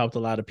guarantee you've helped a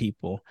lot of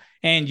people,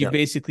 and you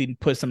basically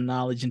put some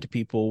knowledge into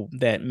people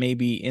that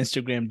maybe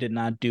Instagram did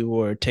not do,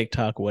 or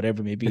TikTok, or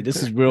whatever it may be.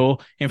 This is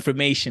real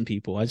information,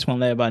 people. I just want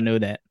to let everybody know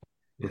that.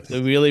 Yes. So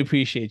really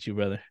appreciate you,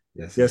 brother.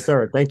 Yes,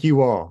 sir. Thank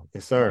you all.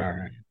 Yes, sir.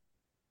 All right.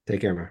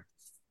 Take care, man.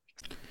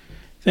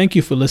 Thank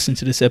you for listening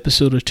to this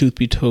episode of Truth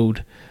Be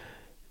Told.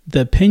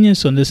 The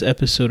opinions on this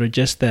episode are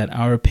just that,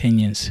 our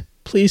opinions.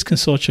 Please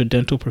consult your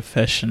dental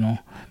professional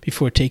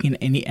before taking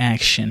any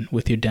action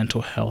with your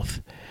dental health.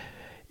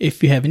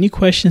 If you have any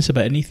questions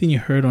about anything you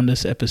heard on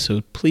this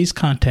episode, please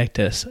contact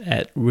us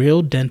at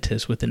Real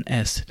Dentist with an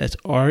S. That's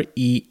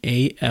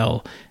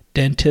REAL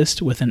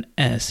Dentist with an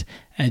S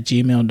at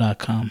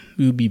gmail.com.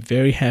 We would be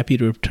very happy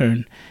to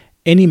return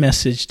any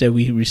message that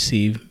we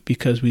receive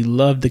because we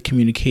love the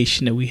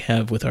communication that we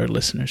have with our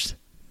listeners.